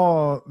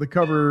saw the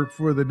cover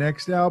for the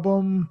next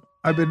album,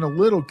 I've been a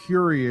little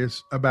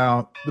curious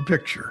about the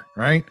picture,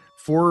 right?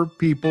 4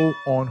 people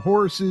on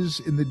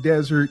horses in the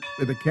desert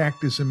with a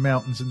cactus and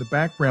mountains in the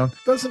background.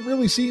 Doesn't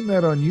really seem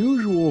that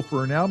unusual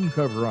for an album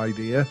cover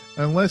idea,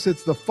 unless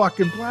it's the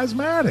fucking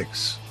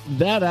Plasmatics.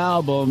 That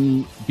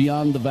album,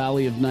 Beyond the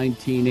Valley of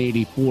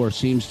 1984,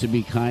 seems to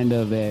be kind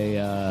of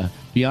a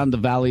Beyond the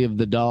Valley of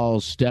the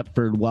Dolls,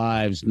 Stepford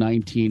Wives,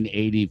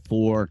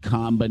 1984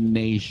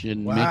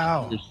 combination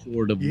mixture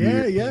sort of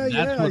weird.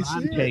 That's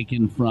what I'm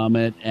taking from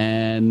it.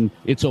 And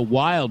it's a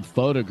wild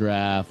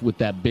photograph with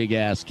that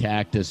big-ass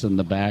cactus in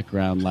the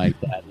background like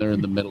that. They're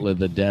in the middle of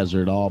the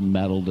desert, all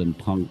metalled and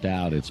punked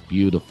out. It's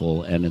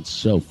beautiful, and it's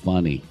so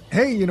funny.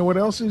 Hey, you know what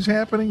else is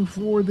happening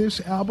for this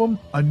album?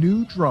 A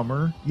new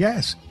drummer.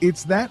 Yes,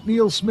 it's that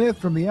Neil Smith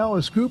from the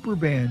Alice Cooper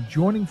Band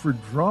joining for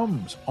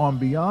drums on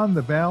Beyond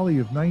the Valley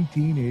of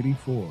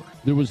 1984.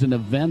 There was an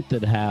event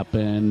that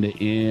happened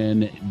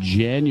in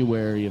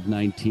January of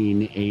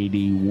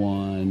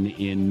 1981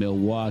 in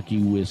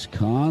Milwaukee,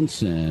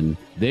 Wisconsin.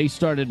 They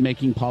started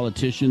making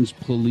politicians,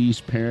 police,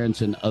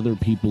 parents, and other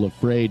people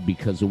afraid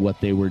because of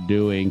what they were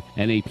doing.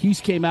 And a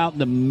piece came out in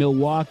the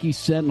Milwaukee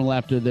Sentinel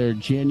after their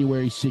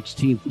January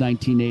 16th,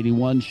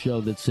 1981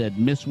 show that said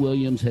Miss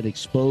Williams had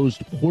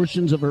exposed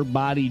portions of her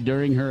body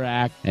during her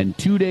act. And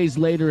 2 days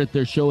later at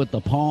their show at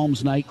the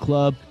Palms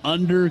nightclub,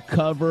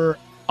 undercover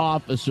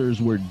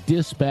officers were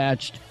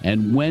dispatched,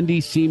 and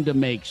Wendy seemed to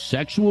make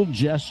sexual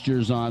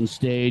gestures on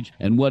stage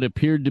and what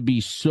appeared to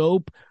be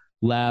soap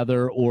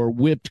lather or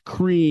whipped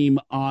cream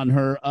on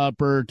her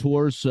upper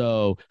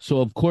torso. So,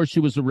 of course,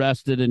 she was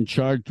arrested and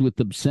charged with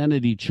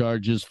obscenity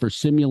charges for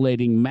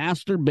simulating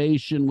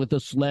masturbation with a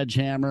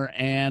sledgehammer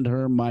and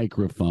her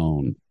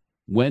microphone.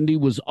 Wendy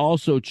was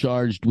also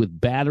charged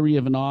with battery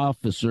of an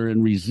officer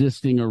and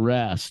resisting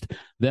arrest.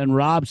 Then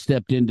Rob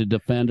stepped in to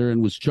defend her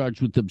and was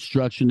charged with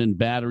obstruction and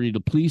battery to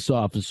police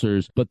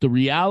officers. But the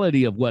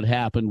reality of what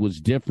happened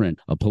was different.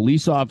 A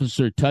police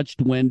officer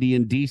touched Wendy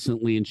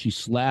indecently and she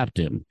slapped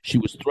him. She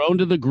was thrown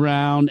to the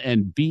ground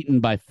and beaten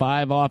by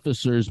 5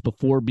 officers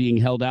before being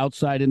held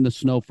outside in the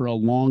snow for a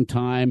long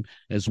time,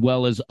 as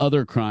well as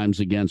other crimes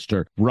against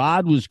her.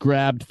 Rod was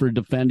grabbed for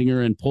defending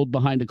her and pulled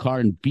behind a car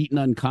and beaten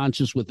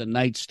unconscious with a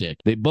nightstick.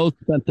 They both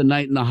spent the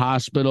night in the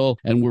hospital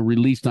and were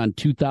released on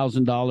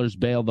 $2,000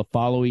 bail the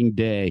following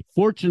day.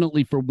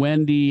 Fortunately for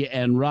Wendy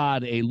and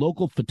Rod, a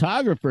local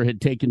photographer had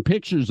taken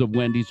pictures of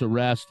Wendy's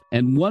arrest,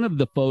 and one of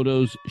the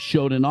photos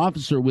showed an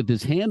officer with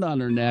his hand on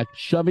her neck,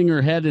 shoving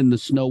her head in the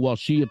snow while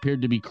she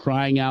appeared to be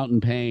crying out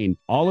in pain.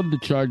 All of the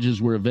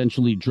charges were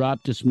eventually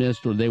dropped,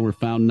 dismissed, or they were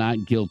found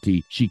not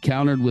guilty. She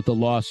countered with a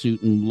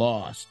lawsuit and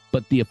lost.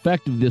 But the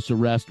effect of this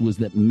arrest was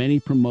that many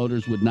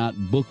promoters would not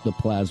book the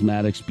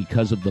Plasmatics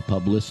because of the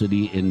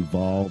publicity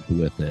involved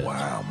with it.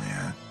 Wow,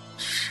 man.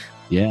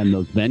 Yeah, and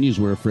those venues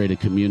were afraid of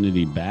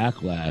community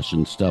backlash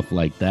and stuff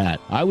like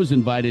that. I was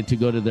invited to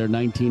go to their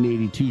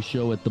 1982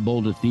 show at the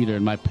Boulder Theater,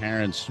 and my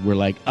parents were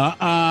like,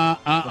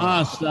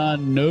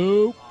 son,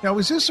 nope. Now,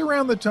 was this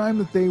around the time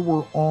that they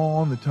were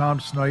on the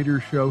Tom Snyder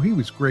show? He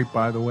was great,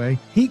 by the way.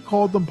 He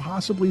called them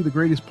possibly the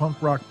greatest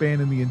punk rock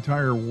band in the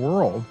entire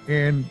world,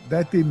 and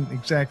that didn't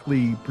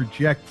exactly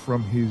project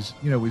from his,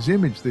 his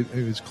image,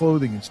 his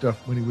clothing and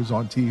stuff when he was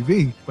on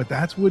TV, but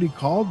that's what he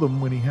called them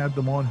when he had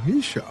them on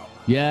his show.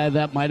 Yeah,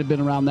 that might have been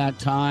around that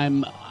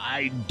time.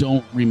 I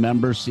don't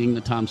remember seeing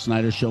the Tom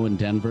Snyder show in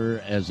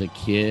Denver as a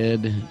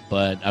kid,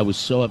 but I was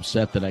so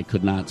upset that I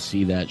could not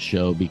see that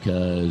show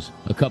because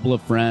a couple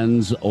of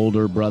friends,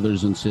 older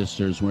brothers and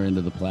sisters, were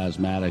into the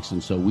Plasmatics,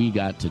 and so we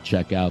got to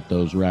check out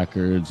those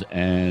records,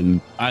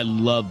 and I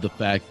love the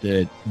fact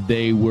that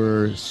they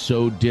were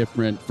so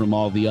different from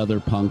all the other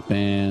punk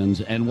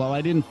bands. And while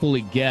I didn't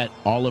fully get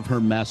all of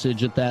her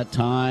message at that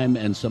time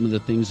and some of the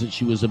things that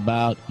she was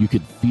about, you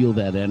could feel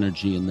that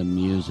energy in the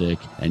music,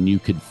 and you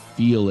could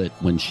feel it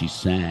when she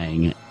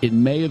sang.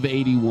 In May of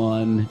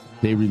 81,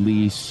 they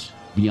release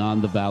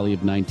Beyond the Valley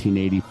of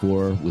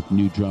 1984 with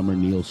new drummer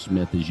Neil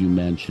Smith, as you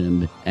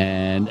mentioned.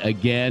 And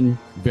again,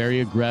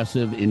 very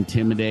aggressive,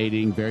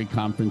 intimidating, very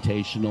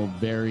confrontational,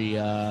 very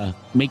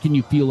making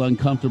you feel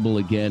uncomfortable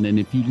again. And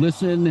if you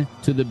listen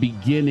to the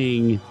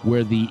beginning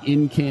where the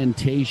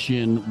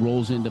incantation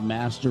rolls into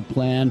Master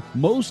Plan,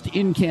 most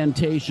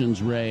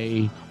incantations,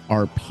 Ray,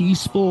 are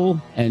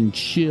peaceful and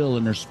chill,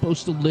 and they're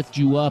supposed to lift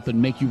you up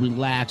and make you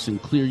relax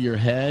and clear your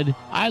head.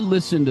 I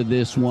listened to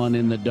this one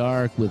in the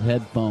dark with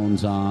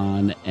headphones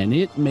on, and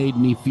it made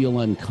me feel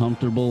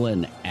uncomfortable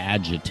and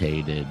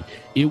agitated.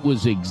 It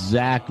was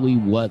exactly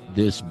what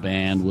this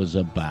band was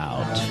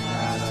about.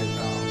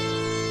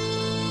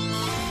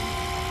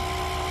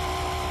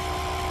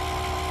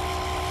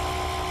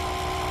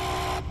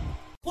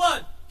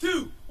 One,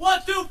 two,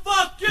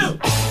 fuck you!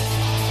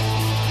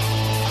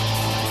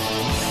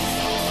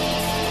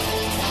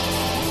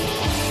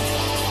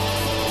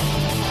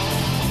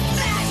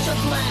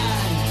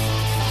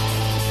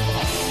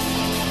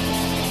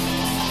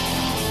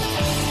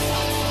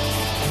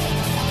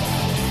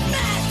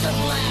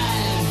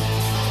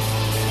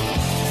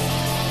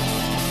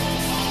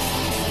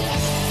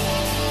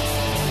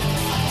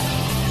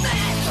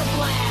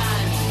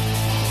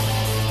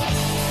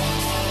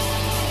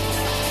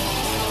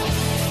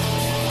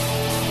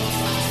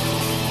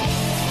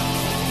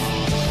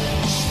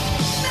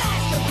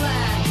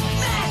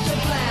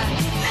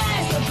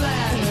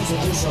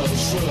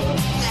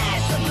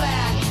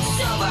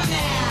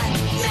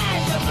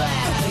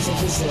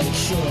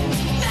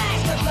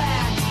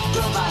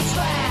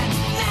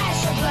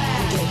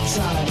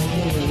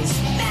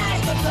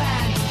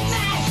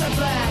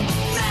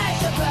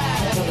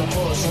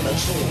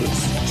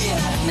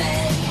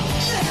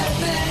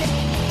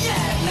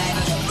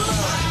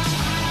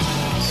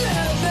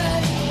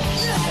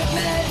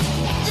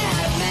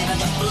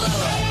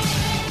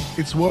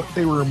 It's what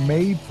they were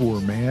made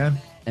for, man.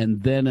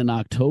 And then in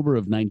October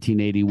of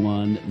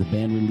 1981, the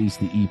band released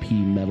the EP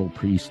Metal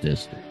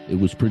Priestess. It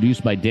was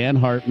produced by Dan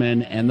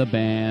Hartman and the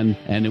band,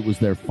 and it was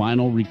their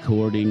final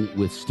recording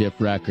with Stiff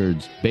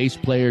Records. Bass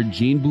player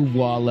Gene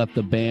Beauvoir left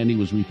the band. He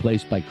was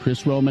replaced by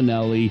Chris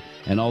Romanelli,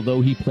 and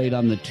although he played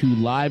on the 2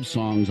 live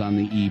songs on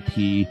the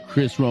EP,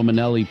 Chris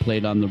Romanelli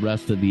played on the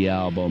rest of the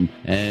album.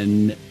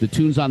 And the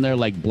tunes on there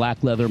like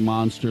Black Leather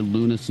Monster,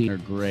 Lunacy are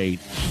great.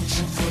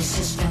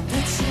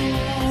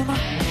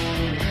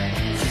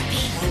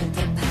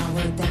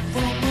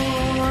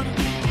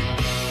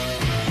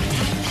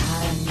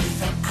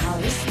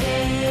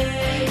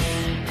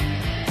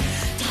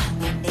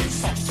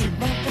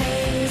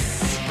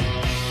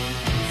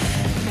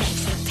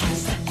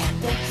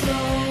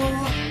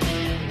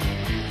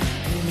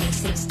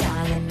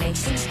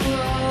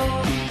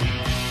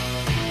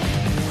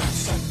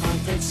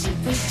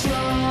 Super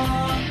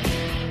strong.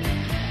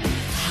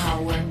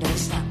 How one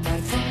knows not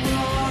right from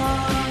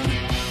wrong.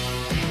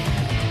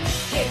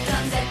 It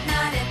comes at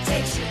night and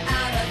takes you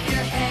out of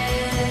your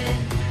head.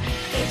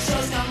 It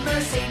shows no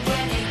mercy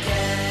when it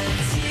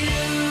gets you.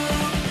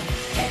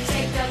 Can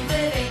take the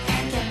living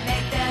and can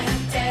make them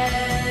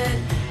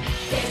dead.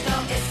 There's no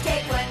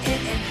escape when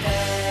it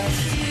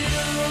infects you.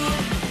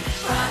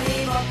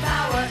 Primeval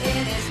power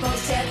in its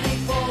most deadly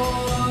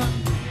form.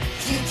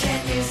 You can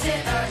use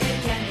it or it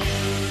can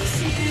use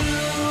you.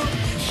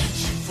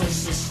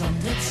 Voices from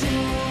the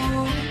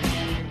tomb.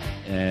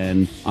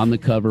 And on the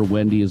cover,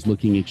 Wendy is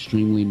looking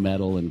extremely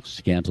metal and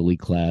scantily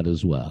clad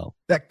as well.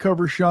 That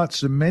cover shot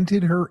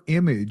cemented her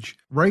image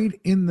right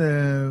in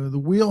the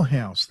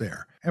wheelhouse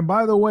there. And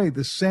by the way,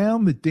 the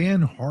sound that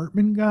Dan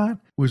Hartman got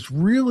was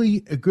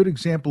really a good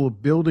example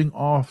of building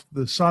off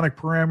the sonic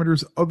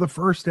parameters of the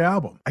first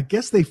album. I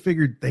guess they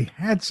figured they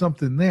had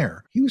something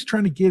there. He was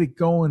trying to get it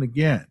going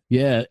again.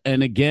 Yeah,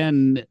 and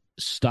again,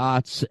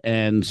 Stotts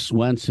and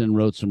Swenson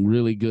wrote some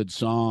really good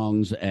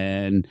songs,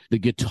 and the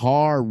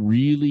guitar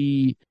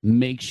really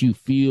makes you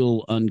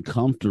feel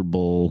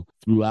uncomfortable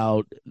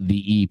throughout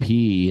the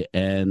EP,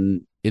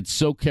 and it's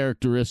so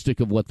characteristic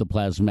of what the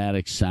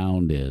Plasmatics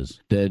sound is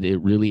that it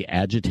really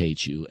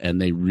agitates you, and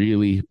they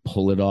really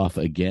pull it off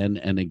again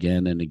and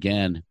again and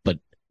again, but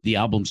the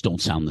albums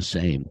don't sound the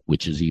same,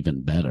 which is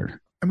even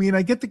better. I mean,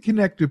 I get the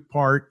connective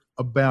part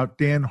about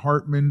Dan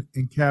Hartman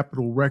and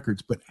Capitol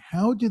Records, but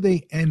how do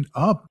they end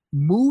up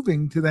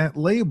moving to that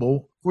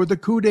label for the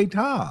coup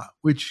d'etat,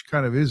 which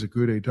kind of is a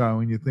coup d'etat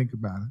when you think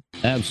about it?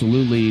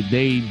 Absolutely.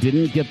 They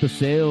didn't get the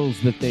sales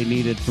that they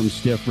needed from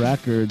Stiff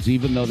Records,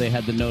 even though they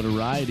had the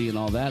notoriety and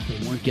all that.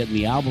 They weren't getting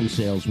the album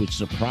sales, which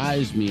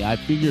surprised me. I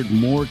figured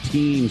more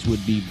teens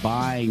would be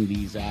buying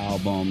these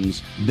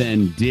albums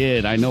than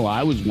did. I know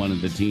I was one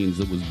of the teens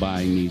that was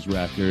buying these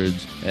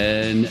records.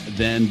 And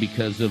then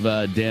because of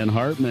Dan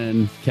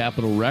Hartman,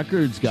 Capitol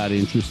Records got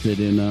interested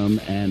in them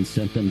and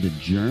sent them to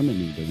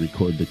Germany to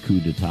record the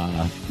coup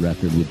d'etat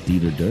record with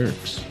Dieter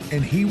Dierks.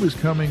 And he was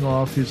coming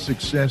off his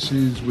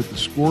successes with the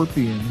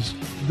Scorpions.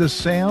 The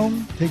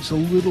sound takes a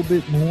little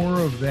bit more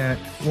of that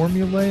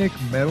formulaic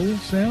metal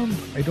sound.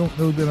 I don't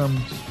know that I'm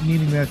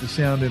meaning that to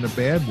sound in a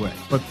bad way,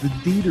 but the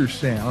Dieter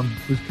sound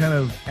was kind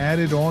of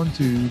added on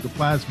to the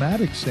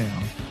Plasmatic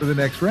sound for the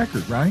next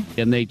record, right?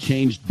 And they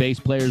changed bass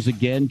players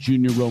again.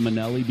 Junior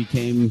Romanelli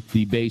became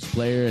the bass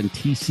player, and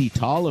T.C.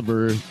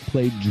 Tolliver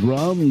played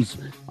drums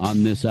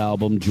on this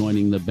album,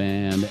 joining the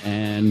band.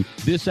 And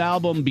this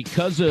album,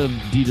 because of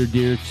Dieter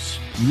Dierks,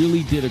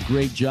 really did a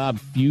great job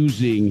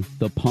fusing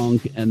the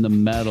punk and the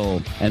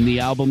metal. And the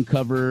album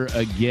cover,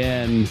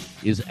 again,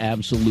 is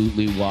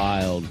absolutely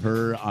wild.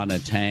 Her on a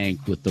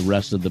tank with the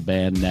rest of the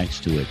band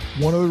next to it.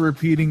 One of the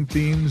repeating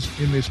themes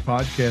in this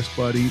podcast,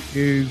 buddy,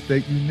 is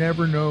that you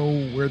never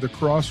know where the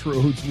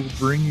crossroads will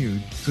bring you.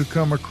 To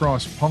come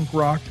across punk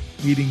rock,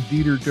 meeting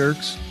Dieter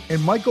Dirks,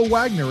 and Michael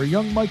Wagner, a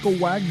young Michael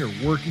Wagner,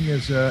 working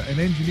as an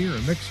engineer,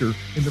 a mixer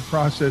in the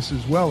process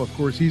as well. Of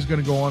course, he's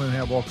going to go on and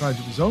have all kinds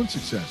of his own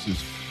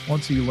successes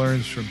once he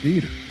learns from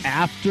Dieter.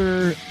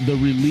 After the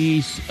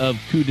release of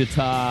Coup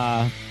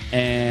d'etat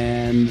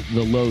and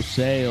the low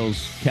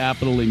sales,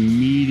 Capitol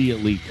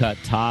immediately cut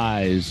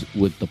ties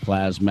with the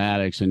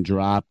Plasmatics and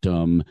dropped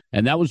them.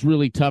 And that was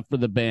really tough for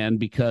the band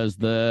because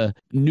the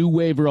new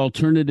wave or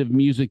alternative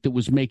music that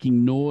was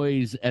making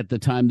noise at the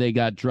time they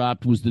got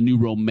dropped was the new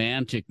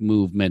romantic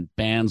movement.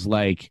 Bands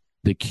like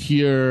The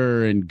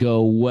Cure and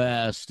Go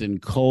West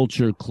and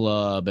Culture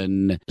Club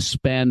and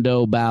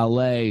Spandau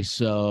Ballet.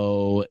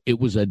 So it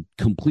was a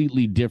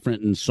completely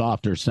different and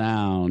softer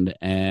sound.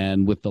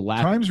 And with the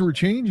lack... Times were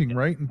changing,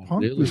 right? And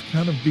punk was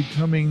kind of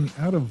becoming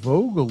out of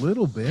vogue a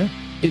little bit.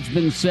 It's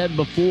been said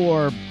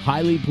before,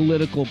 highly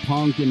political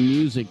punk and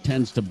music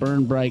tends to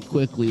burn bright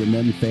quickly and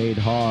then fade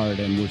hard.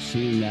 And we're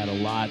seeing that a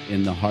lot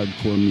in the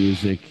hardcore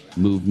music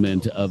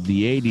movement of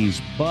the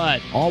 80s.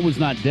 But all was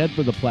not dead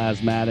for the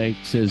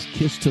Plasmatics, as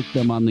Kiss took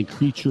them on the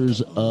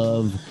Creatures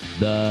of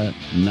the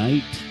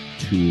Night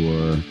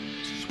tour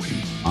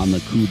on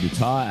the Coup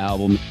d'etat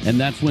album. And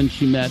that's when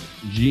she met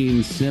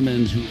Gene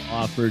Simmons, who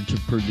offered to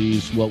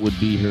produce what would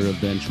be her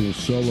eventual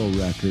solo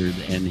record,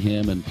 and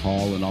him and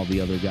Paul and all the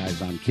other guys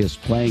on Kiss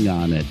playing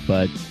on it.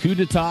 But Coup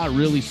d'etat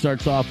really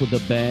starts off with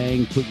a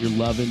bang. Put Your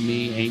Love in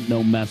Me, Ain't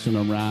No Messing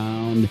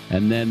Around.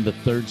 And then the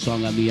third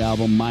song on the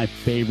album, my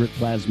favorite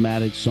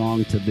Plasmatic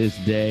song to this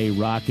day,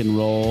 Rock and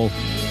Roll.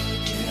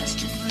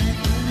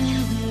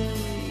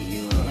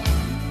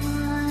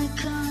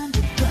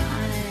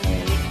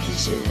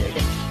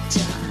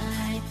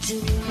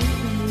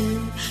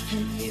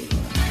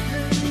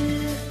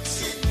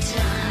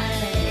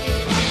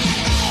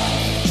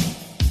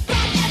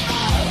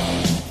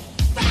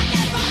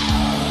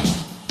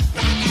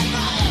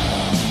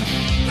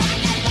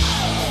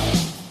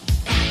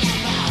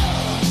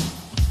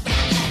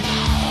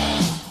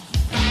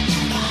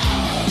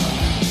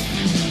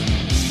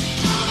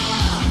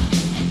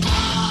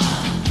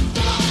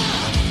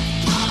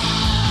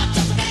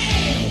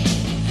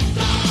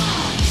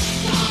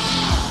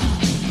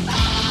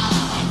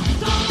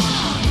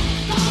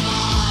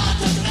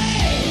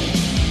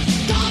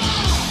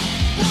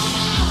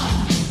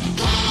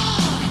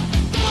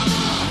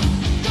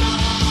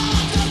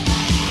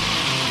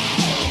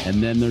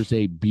 And then there's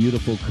a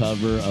beautiful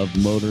cover of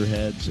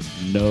Motorhead's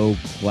No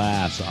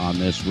Class on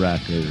this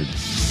record.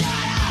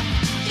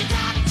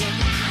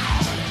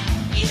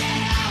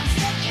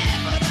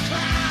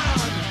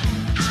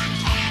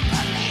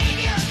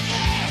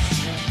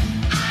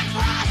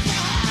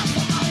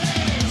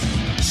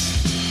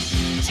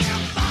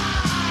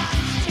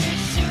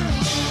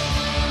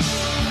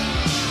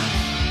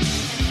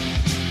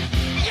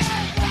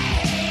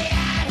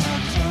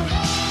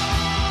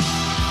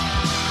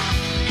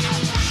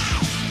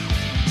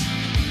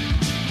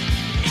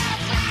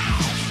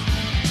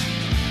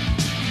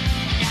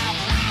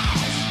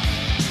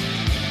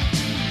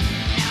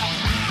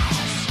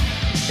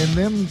 And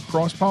them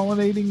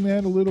cross-pollinating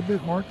that a little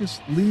bit,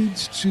 Marcus,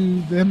 leads to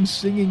them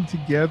singing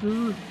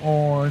together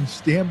on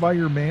Stand By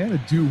Your Man, a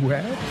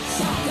duet.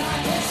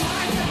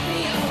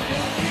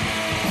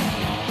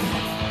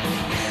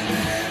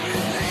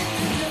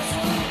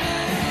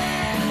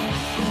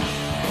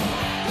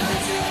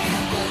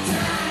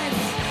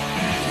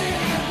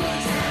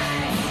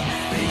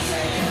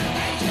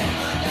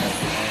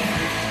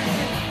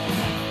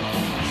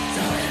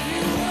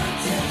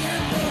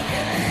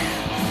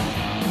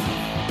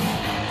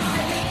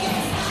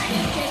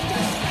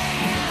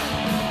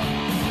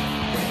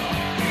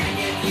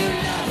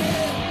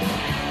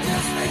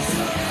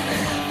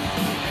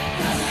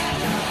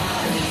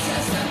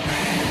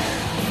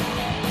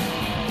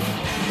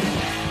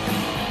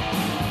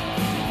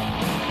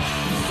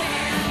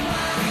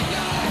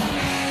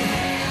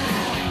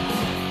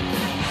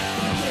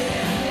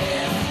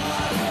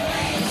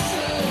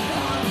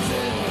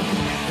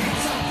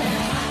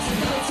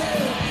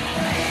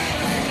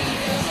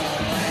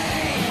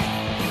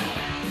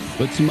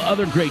 But some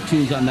other great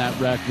tunes on that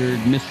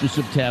record, Mistress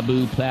of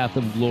Taboo, Path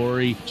of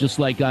Glory, Just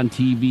Like on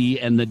TV,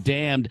 and The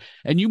Damned.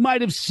 And you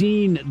might have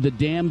seen the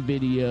Damned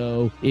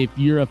video if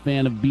you're a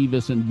fan of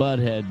Beavis and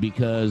Butthead,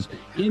 because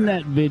in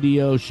that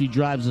video, she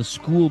drives a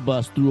school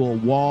bus through a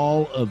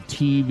wall of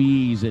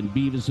TVs, and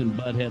Beavis and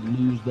Butthead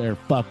lose their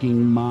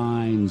fucking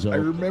minds. I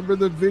remember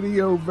the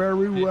video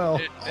very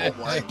well. Oh,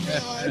 my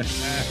God.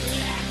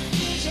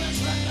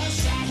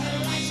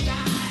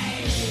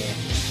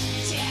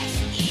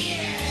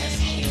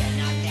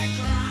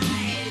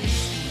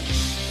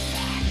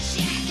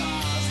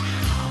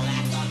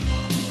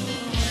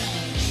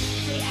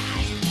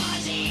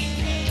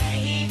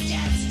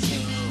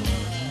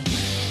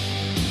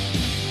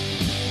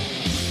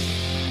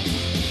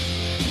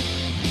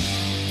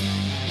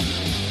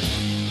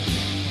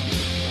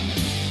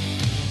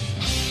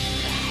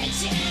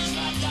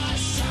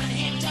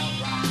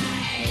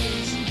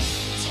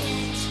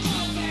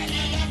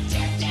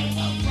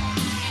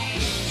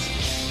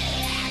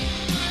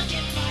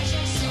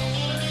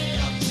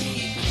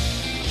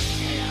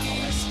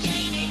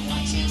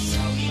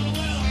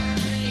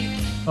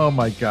 Oh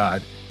my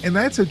God. And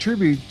that's a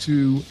tribute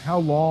to how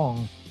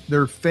long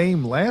their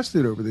fame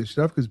lasted over this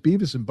stuff, because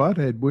Beavis and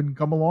Butthead wouldn't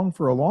come along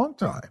for a long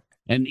time.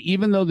 And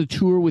even though the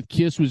tour with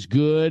Kiss was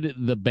good,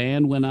 the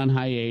band went on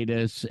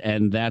hiatus,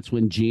 and that's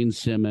when Gene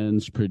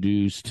Simmons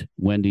produced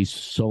Wendy's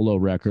solo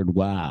record,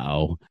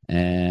 Wow.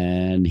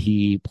 And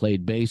he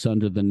played bass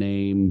under the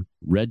name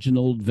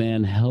Reginald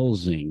Van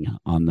Helsing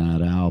on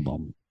that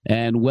album.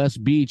 And Wes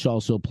Beach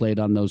also played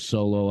on those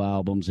solo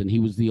albums, and he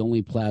was the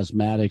only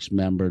Plasmatics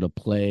member to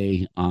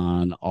play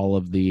on all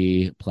of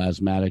the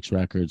Plasmatics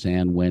records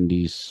and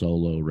Wendy's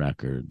solo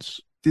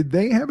records. Did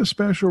they have a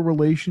special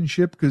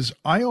relationship? Because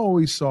I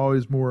always saw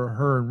as more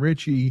her and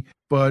Richie,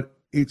 but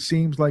it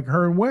seems like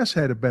her and Wes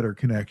had a better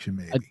connection,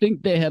 maybe. I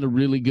think they had a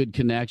really good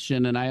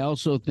connection, and I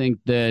also think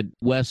that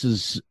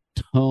Wes's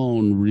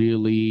tone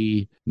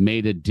really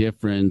made a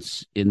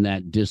difference in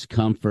that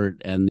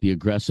discomfort and the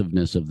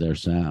aggressiveness of their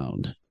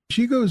sound.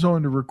 She goes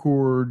on to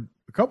record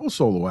a couple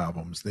solo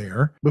albums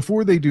there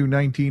before they do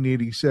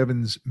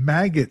 1987's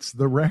Maggots,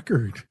 the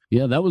record.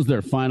 Yeah, that was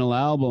their final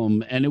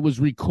album, and it was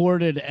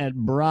recorded at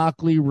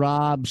Broccoli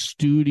Rob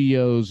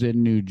Studios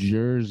in New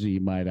Jersey,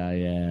 might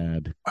I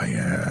add.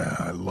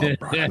 I love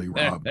Broccoli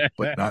Rob,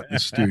 but not the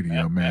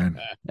studio,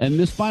 man. And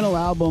this final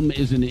album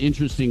is an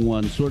interesting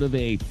one, sort of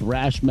a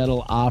thrash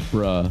metal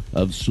opera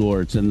of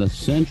sorts, and the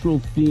central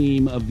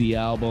theme of the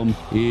album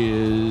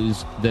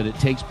is that it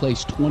takes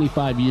place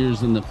 25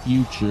 years in the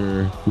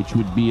future, which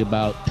would be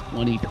about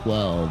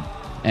 2012.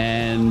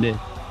 And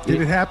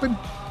did it happen?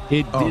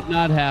 It did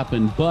not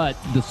happen, but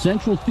the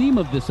central theme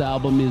of this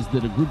album is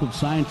that a group of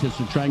scientists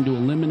are trying to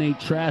eliminate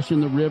trash in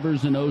the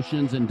rivers and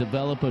oceans and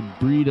develop a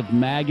breed of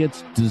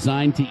maggots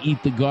designed to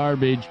eat the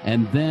garbage,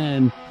 and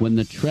then when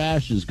the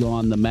trash is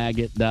gone, the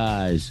maggot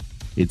dies.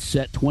 It's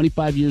set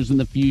 25 years in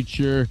the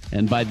future,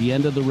 and by the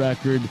end of the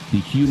record, the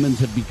humans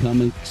have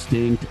become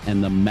extinct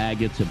and the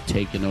maggots have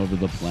taken over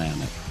the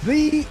planet.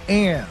 The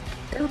end.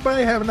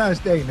 Everybody have a nice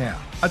day now.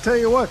 I'll tell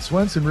you what,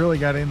 Swenson really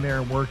got in there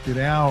and worked it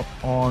out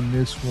on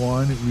this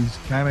one. It was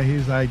kind of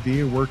his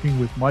idea, working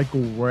with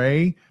Michael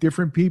Ray,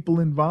 different people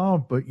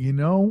involved, but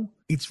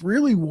it's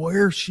really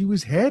where she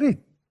was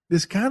headed.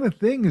 This kind of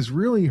thing is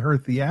really her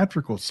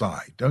theatrical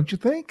side, don't you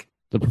think?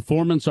 The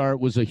performance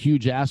art was a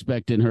huge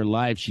aspect in her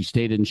life. She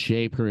stayed in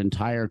shape her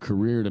entire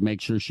career to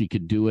make sure she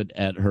could do it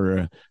at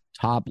her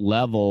top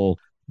level.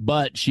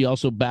 But she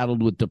also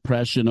battled with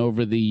depression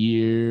over the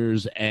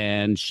years,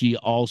 and she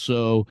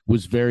also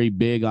was very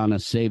big on a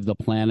save the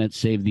planet,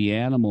 save the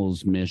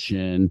animals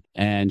mission.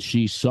 And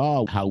she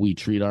saw how we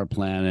treat our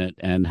planet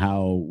and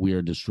how we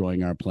are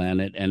destroying our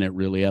planet, and it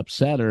really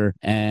upset her.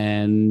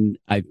 And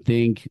I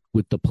think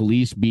with the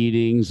police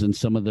beatings and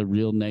some of the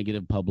real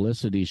negative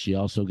publicity, she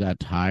also got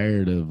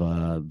tired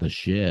of the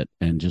shit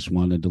and just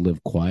wanted to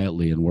live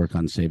quietly and work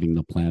on saving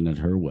the planet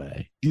her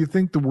way. Do you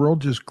think the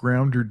world just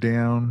ground her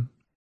down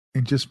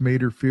and just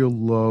made her feel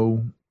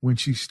low when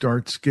she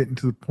starts getting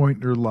to the point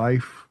in her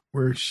life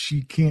where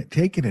she can't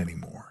take it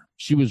anymore?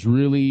 She was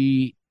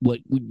really what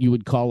you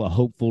would call a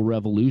hopeful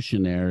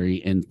revolutionary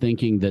in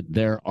thinking that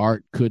their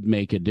art could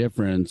make a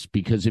difference.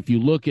 Because if you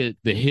look at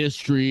the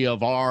history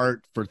of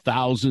art for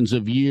thousands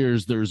of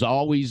years, there's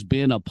always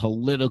been a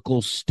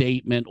political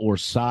statement or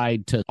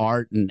side to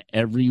art in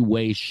every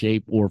way,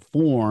 shape, or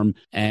form.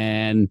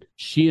 And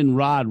she and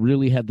Rod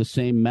really had the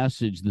same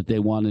message that they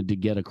wanted to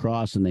get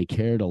across, and they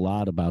cared a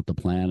lot about the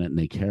planet, and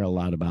they care a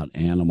lot about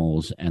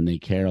animals, and they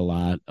care a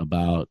lot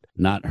about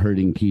not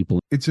hurting people.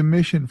 It's a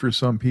mission for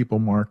some people,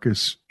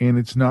 Marcus, and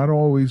it's not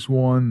always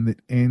one that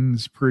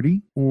ends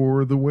pretty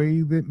or the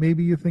way that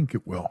maybe you think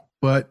it will.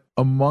 But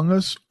among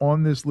us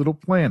on this little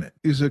planet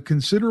is a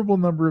considerable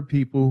number of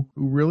people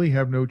who really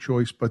have no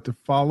choice but to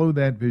follow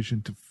that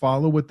vision, to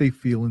follow what they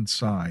feel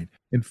inside.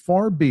 And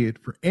far be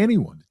it for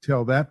anyone to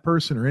tell that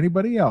person or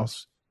anybody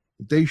else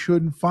that they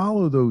shouldn't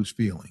follow those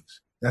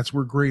feelings. That's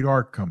where great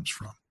art comes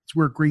from. It's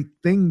where great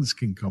things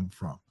can come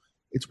from.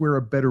 It's where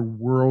a better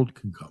world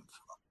can come from.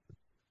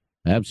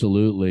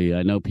 Absolutely.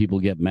 I know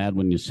people get mad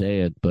when you say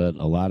it, but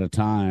a lot of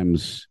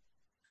times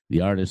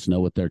the artists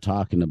know what they're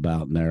talking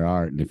about in their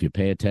art. And if you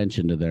pay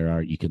attention to their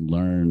art, you can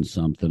learn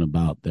something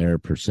about their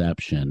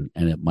perception,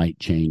 and it might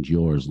change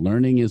yours.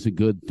 Learning is a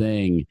good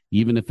thing.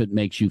 Even if it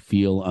makes you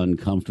feel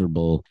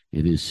uncomfortable,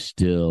 it is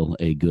still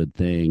a good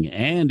thing.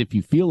 And if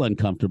you feel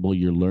uncomfortable,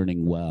 you're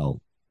learning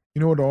well.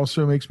 You know what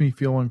also makes me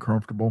feel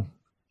uncomfortable?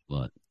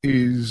 What?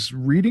 Is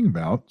reading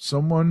about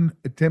someone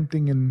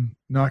attempting and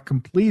not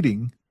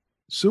completing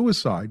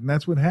suicide. And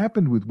that's what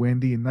happened with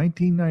Wendy in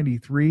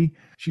 1993.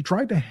 She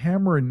tried to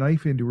hammer a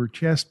knife into her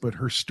chest, but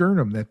her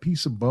sternum, that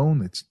piece of bone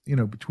that's,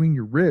 between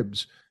your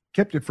ribs,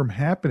 kept it from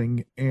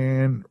happening.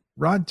 And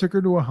Rod took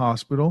her to a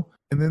hospital.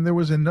 And then there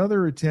was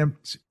another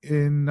attempt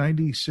in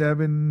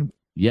 97.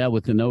 Yeah,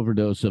 with an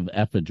overdose of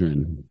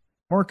ephedrine.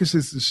 Marcus,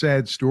 is a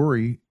sad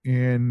story.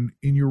 And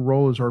in your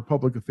role as our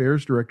public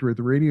affairs director at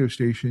the radio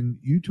station,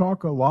 you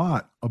talk a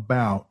lot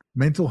about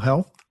mental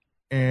health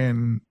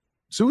and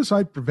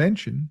suicide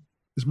prevention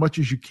as much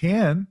as you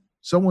can.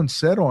 Someone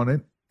said on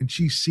it, and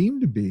she seemed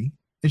to be,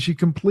 and she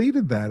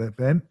completed that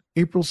event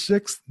April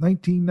 6th,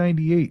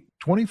 1998,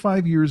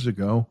 25 years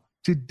ago.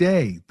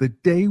 Today, the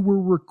day we're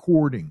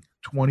recording,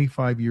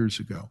 25 years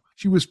ago.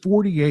 She was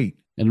 48.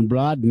 And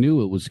Rod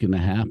knew it was going to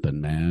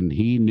happen, man.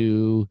 He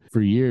knew for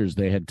years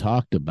they had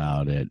talked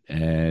about it,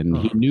 and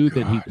he knew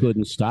that he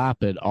couldn't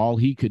stop it. All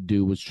he could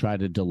do was try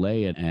to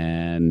delay it.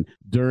 And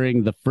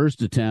during the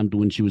first attempt,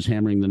 when she was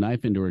hammering the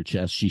knife into her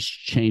chest, she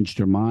changed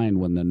her mind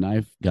when the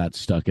knife got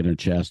stuck in her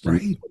chest,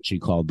 and she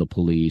called the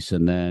police.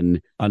 And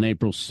then on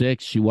April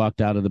 6th, she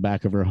walked out of the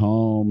back of her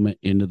home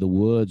into the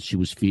woods. She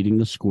was feeding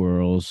the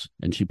squirrels,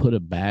 and she put a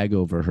bag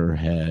over her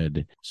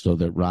head so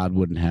that Rod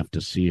wouldn't have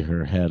to see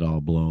her head all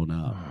blown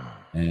up.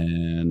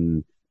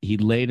 And he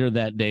later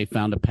that day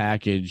found a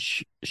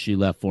package she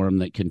left for him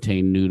that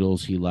contained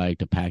noodles he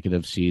liked, a packet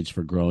of seeds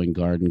for growing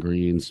garden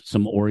greens,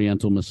 some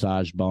oriental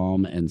massage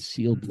balm, and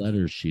sealed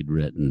letters she'd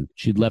written.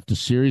 She'd left a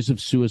series of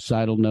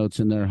suicidal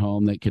notes in their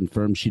home that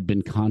confirmed she'd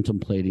been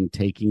contemplating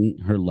taking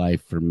her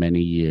life for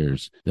many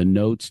years. The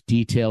notes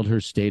detailed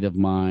her state of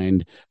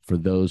mind for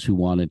those who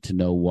wanted to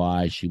know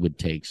why she would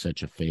take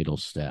such a fatal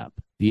step.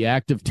 The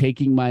act of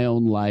taking my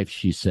own life,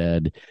 she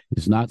said,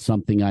 is not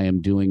something I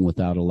am doing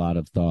without a lot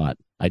of thought.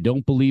 I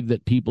don't believe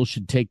that people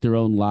should take their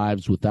own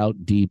lives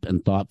without deep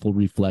and thoughtful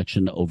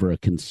reflection over a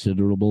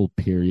considerable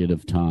period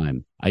of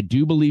time. I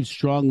do believe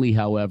strongly,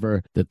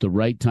 however, that the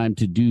right time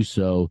to do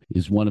so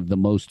is one of the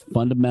most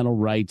fundamental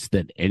rights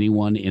that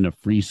anyone in a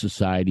free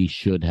society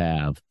should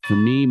have. For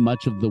me,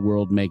 much of the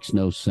world makes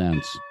no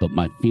sense, but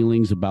my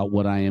feelings about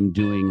what I am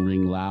doing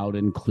ring loud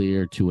and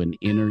clear to an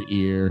inner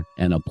ear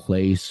and a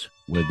place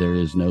where there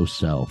is no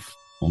self,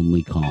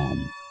 only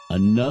calm.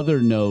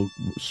 Another note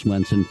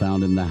Swenson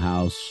found in the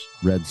house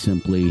read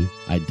simply,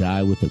 I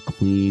die with a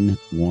clean,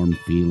 warm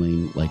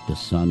feeling like the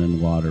sun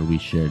and water we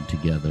shared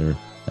together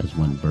as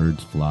when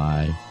birds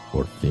fly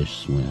or fish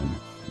swim.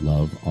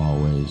 Love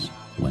always,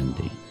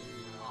 Wendy.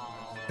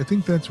 I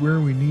think that's where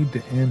we need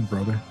to end,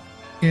 brother.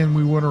 And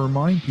we want to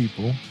remind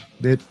people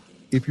that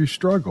if you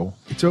struggle,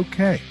 it's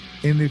okay.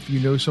 And if you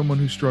know someone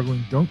who's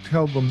struggling, don't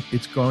tell them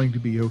it's going to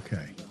be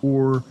okay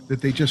or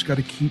that they just got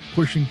to keep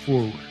pushing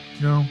forward.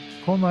 No,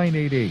 call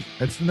 988.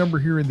 That's the number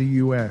here in the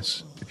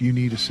U.S. if you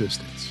need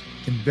assistance.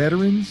 And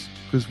veterans,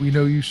 because we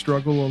know you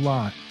struggle a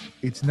lot,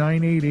 it's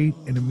 988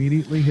 and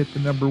immediately hit the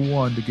number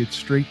 1 to get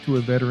straight to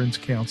a veterans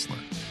counselor.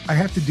 I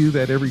have to do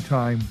that every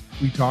time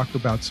we talk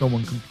about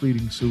someone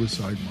completing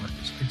suicide,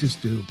 Marcus. I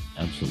just do.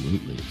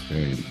 Absolutely. It's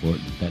very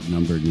important. That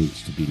number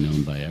needs to be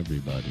known by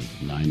everybody.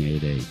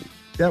 988.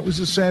 That was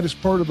the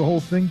saddest part of the whole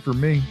thing for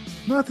me.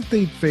 Not that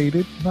they'd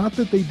faded, not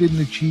that they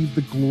didn't achieve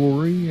the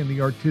glory and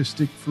the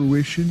artistic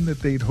fruition that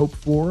they'd hoped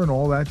for and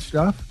all that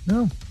stuff.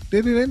 No,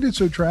 that it ended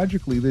so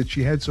tragically that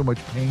she had so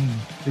much pain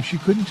that she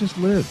couldn't just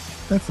live.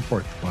 That's the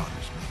part that bothers me.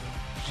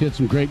 She had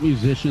some great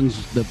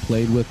musicians that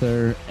played with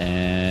her,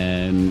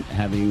 and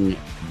having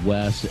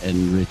Wes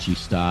and Richie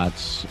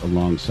Stotts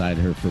alongside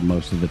her for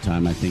most of the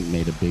time, I think,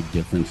 made a big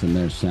difference in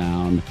their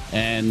sound.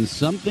 And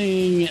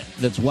something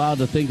that's wild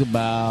to think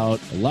about,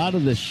 a lot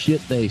of the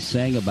shit they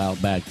sang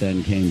about back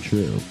then came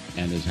true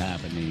and is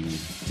happening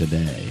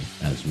today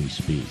as we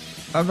speak.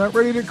 I'm not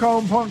ready to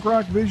call them punk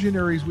rock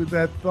visionaries with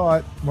that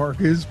thought,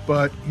 Marcus,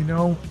 but, you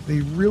know,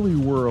 they really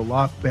were a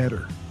lot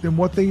better than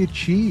what they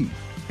achieved.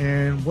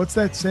 And what's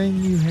that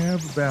saying you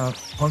have about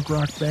punk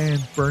rock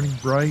bands burning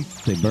bright?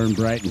 They burn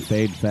bright and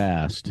fade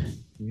fast.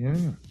 Yeah,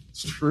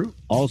 it's true.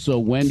 Also,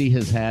 Wendy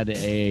has had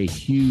a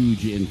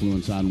huge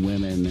influence on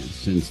women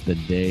since the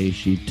day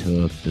she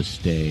took the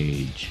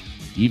stage.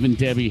 Even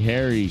Debbie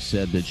Harry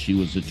said that she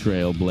was a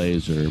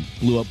trailblazer,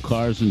 blew up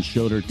cars and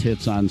showed her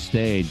tits on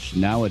stage.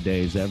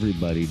 Nowadays,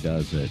 everybody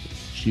does it.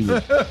 She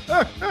was.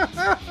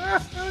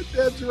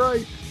 That's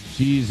right.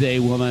 She's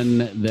a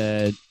woman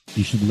that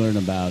you should learn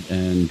about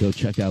and go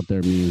check out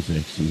their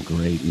music. Some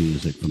great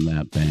music from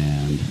that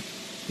band.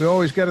 We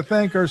always got to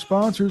thank our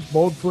sponsors,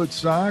 Boldfoot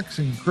Socks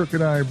and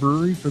Crooked Eye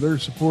Brewery, for their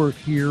support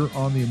here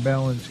on the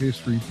Imbalanced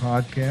History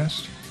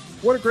podcast.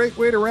 What a great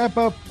way to wrap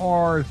up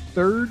our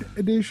 3rd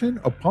edition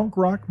of Punk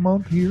Rock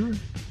Month here.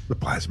 The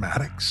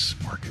Plasmatics,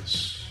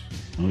 Marcus.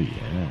 Oh,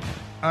 yeah.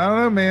 I don't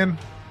know, man.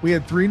 We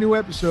had 3 new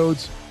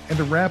episodes, and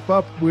to wrap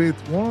up with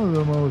one of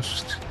the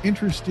most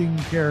interesting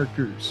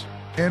characters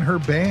and her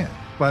band,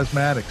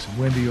 Plasmatics, and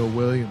Wendy O.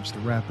 Williams, to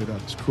wrap it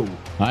up. It's cool.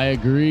 I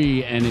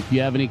agree. And if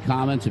you have any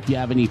comments, if you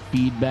have any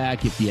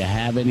feedback, if you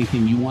have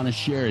anything you want to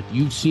share, if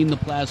you've seen the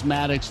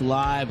Plasmatics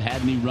live,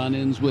 had any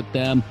run-ins with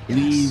them,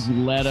 please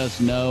let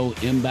us know.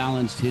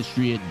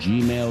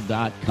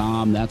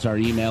 imbalancedhistory@gmail.com. That's our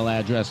email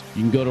address.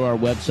 You can go to our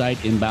website,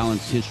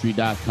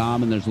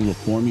 imbalancedhistory.com, and there's a little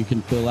form you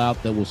can fill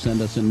out that will send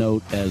us a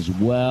note as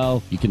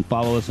well. You can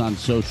follow us on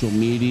social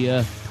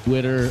media,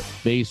 Twitter,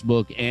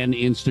 Facebook, and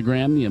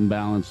Instagram, The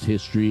Imbalanced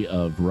History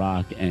of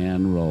Rock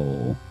and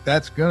Roll.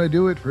 That's going to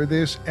do it for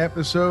this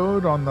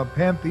episode on the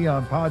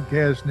Pantheon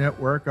Podcast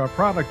Network, a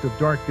product of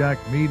Dark Doc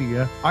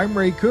Media. I'm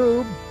Ray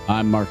Koob.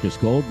 I'm Marcus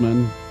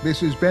Goldman.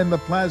 This has been the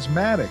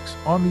Plasmatics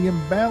on the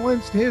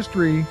Imbalanced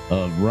History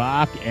of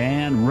Rock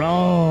and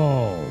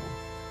Roll.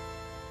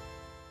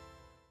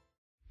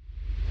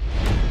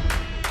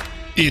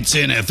 It's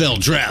NFL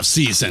draft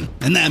season,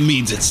 and that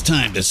means it's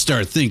time to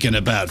start thinking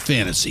about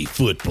fantasy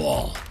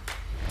football.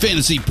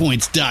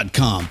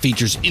 FantasyPoints.com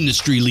features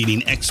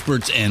industry-leading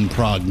experts and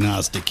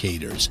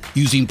prognosticators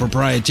using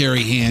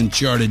proprietary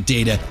hand-charted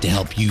data to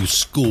help you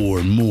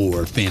score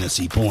more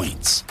fantasy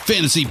points.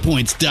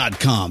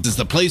 FantasyPoints.com is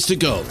the place to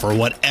go for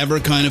whatever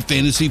kind of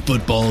fantasy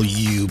football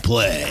you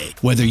play.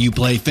 Whether you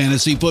play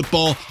fantasy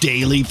football,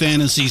 daily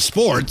fantasy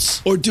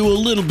sports, or do a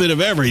little bit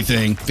of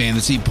everything,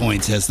 Fantasy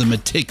Points has the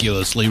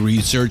meticulously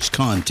researched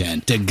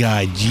content to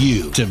guide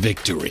you to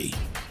victory.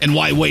 And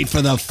why wait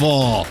for the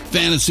fall?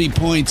 Fantasy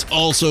Points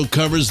also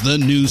covers the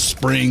new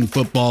spring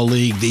football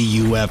league, the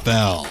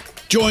UFL.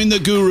 Join the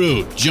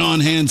guru, John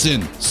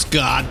Hansen,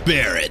 Scott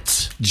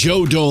Barrett,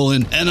 Joe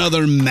Dolan, and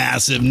other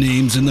massive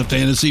names in the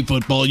fantasy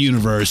football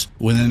universe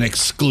with an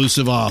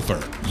exclusive offer.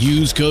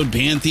 Use code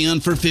Pantheon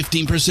for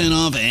 15%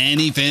 off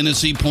any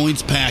Fantasy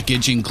Points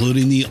package,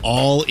 including the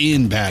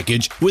all-in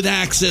package, with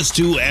access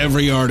to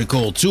every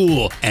article,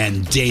 tool,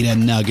 and data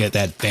nugget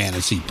that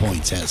Fantasy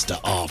Points has to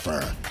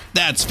offer.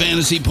 That's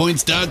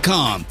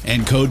FantasyPoints.com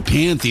and code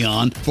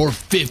Pantheon for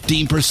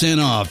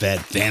 15% off at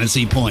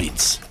Fantasy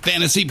Points.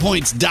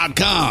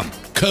 FantasyPoints.com,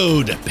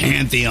 code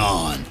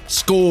Pantheon.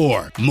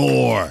 Score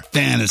more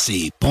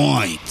fantasy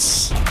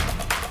points.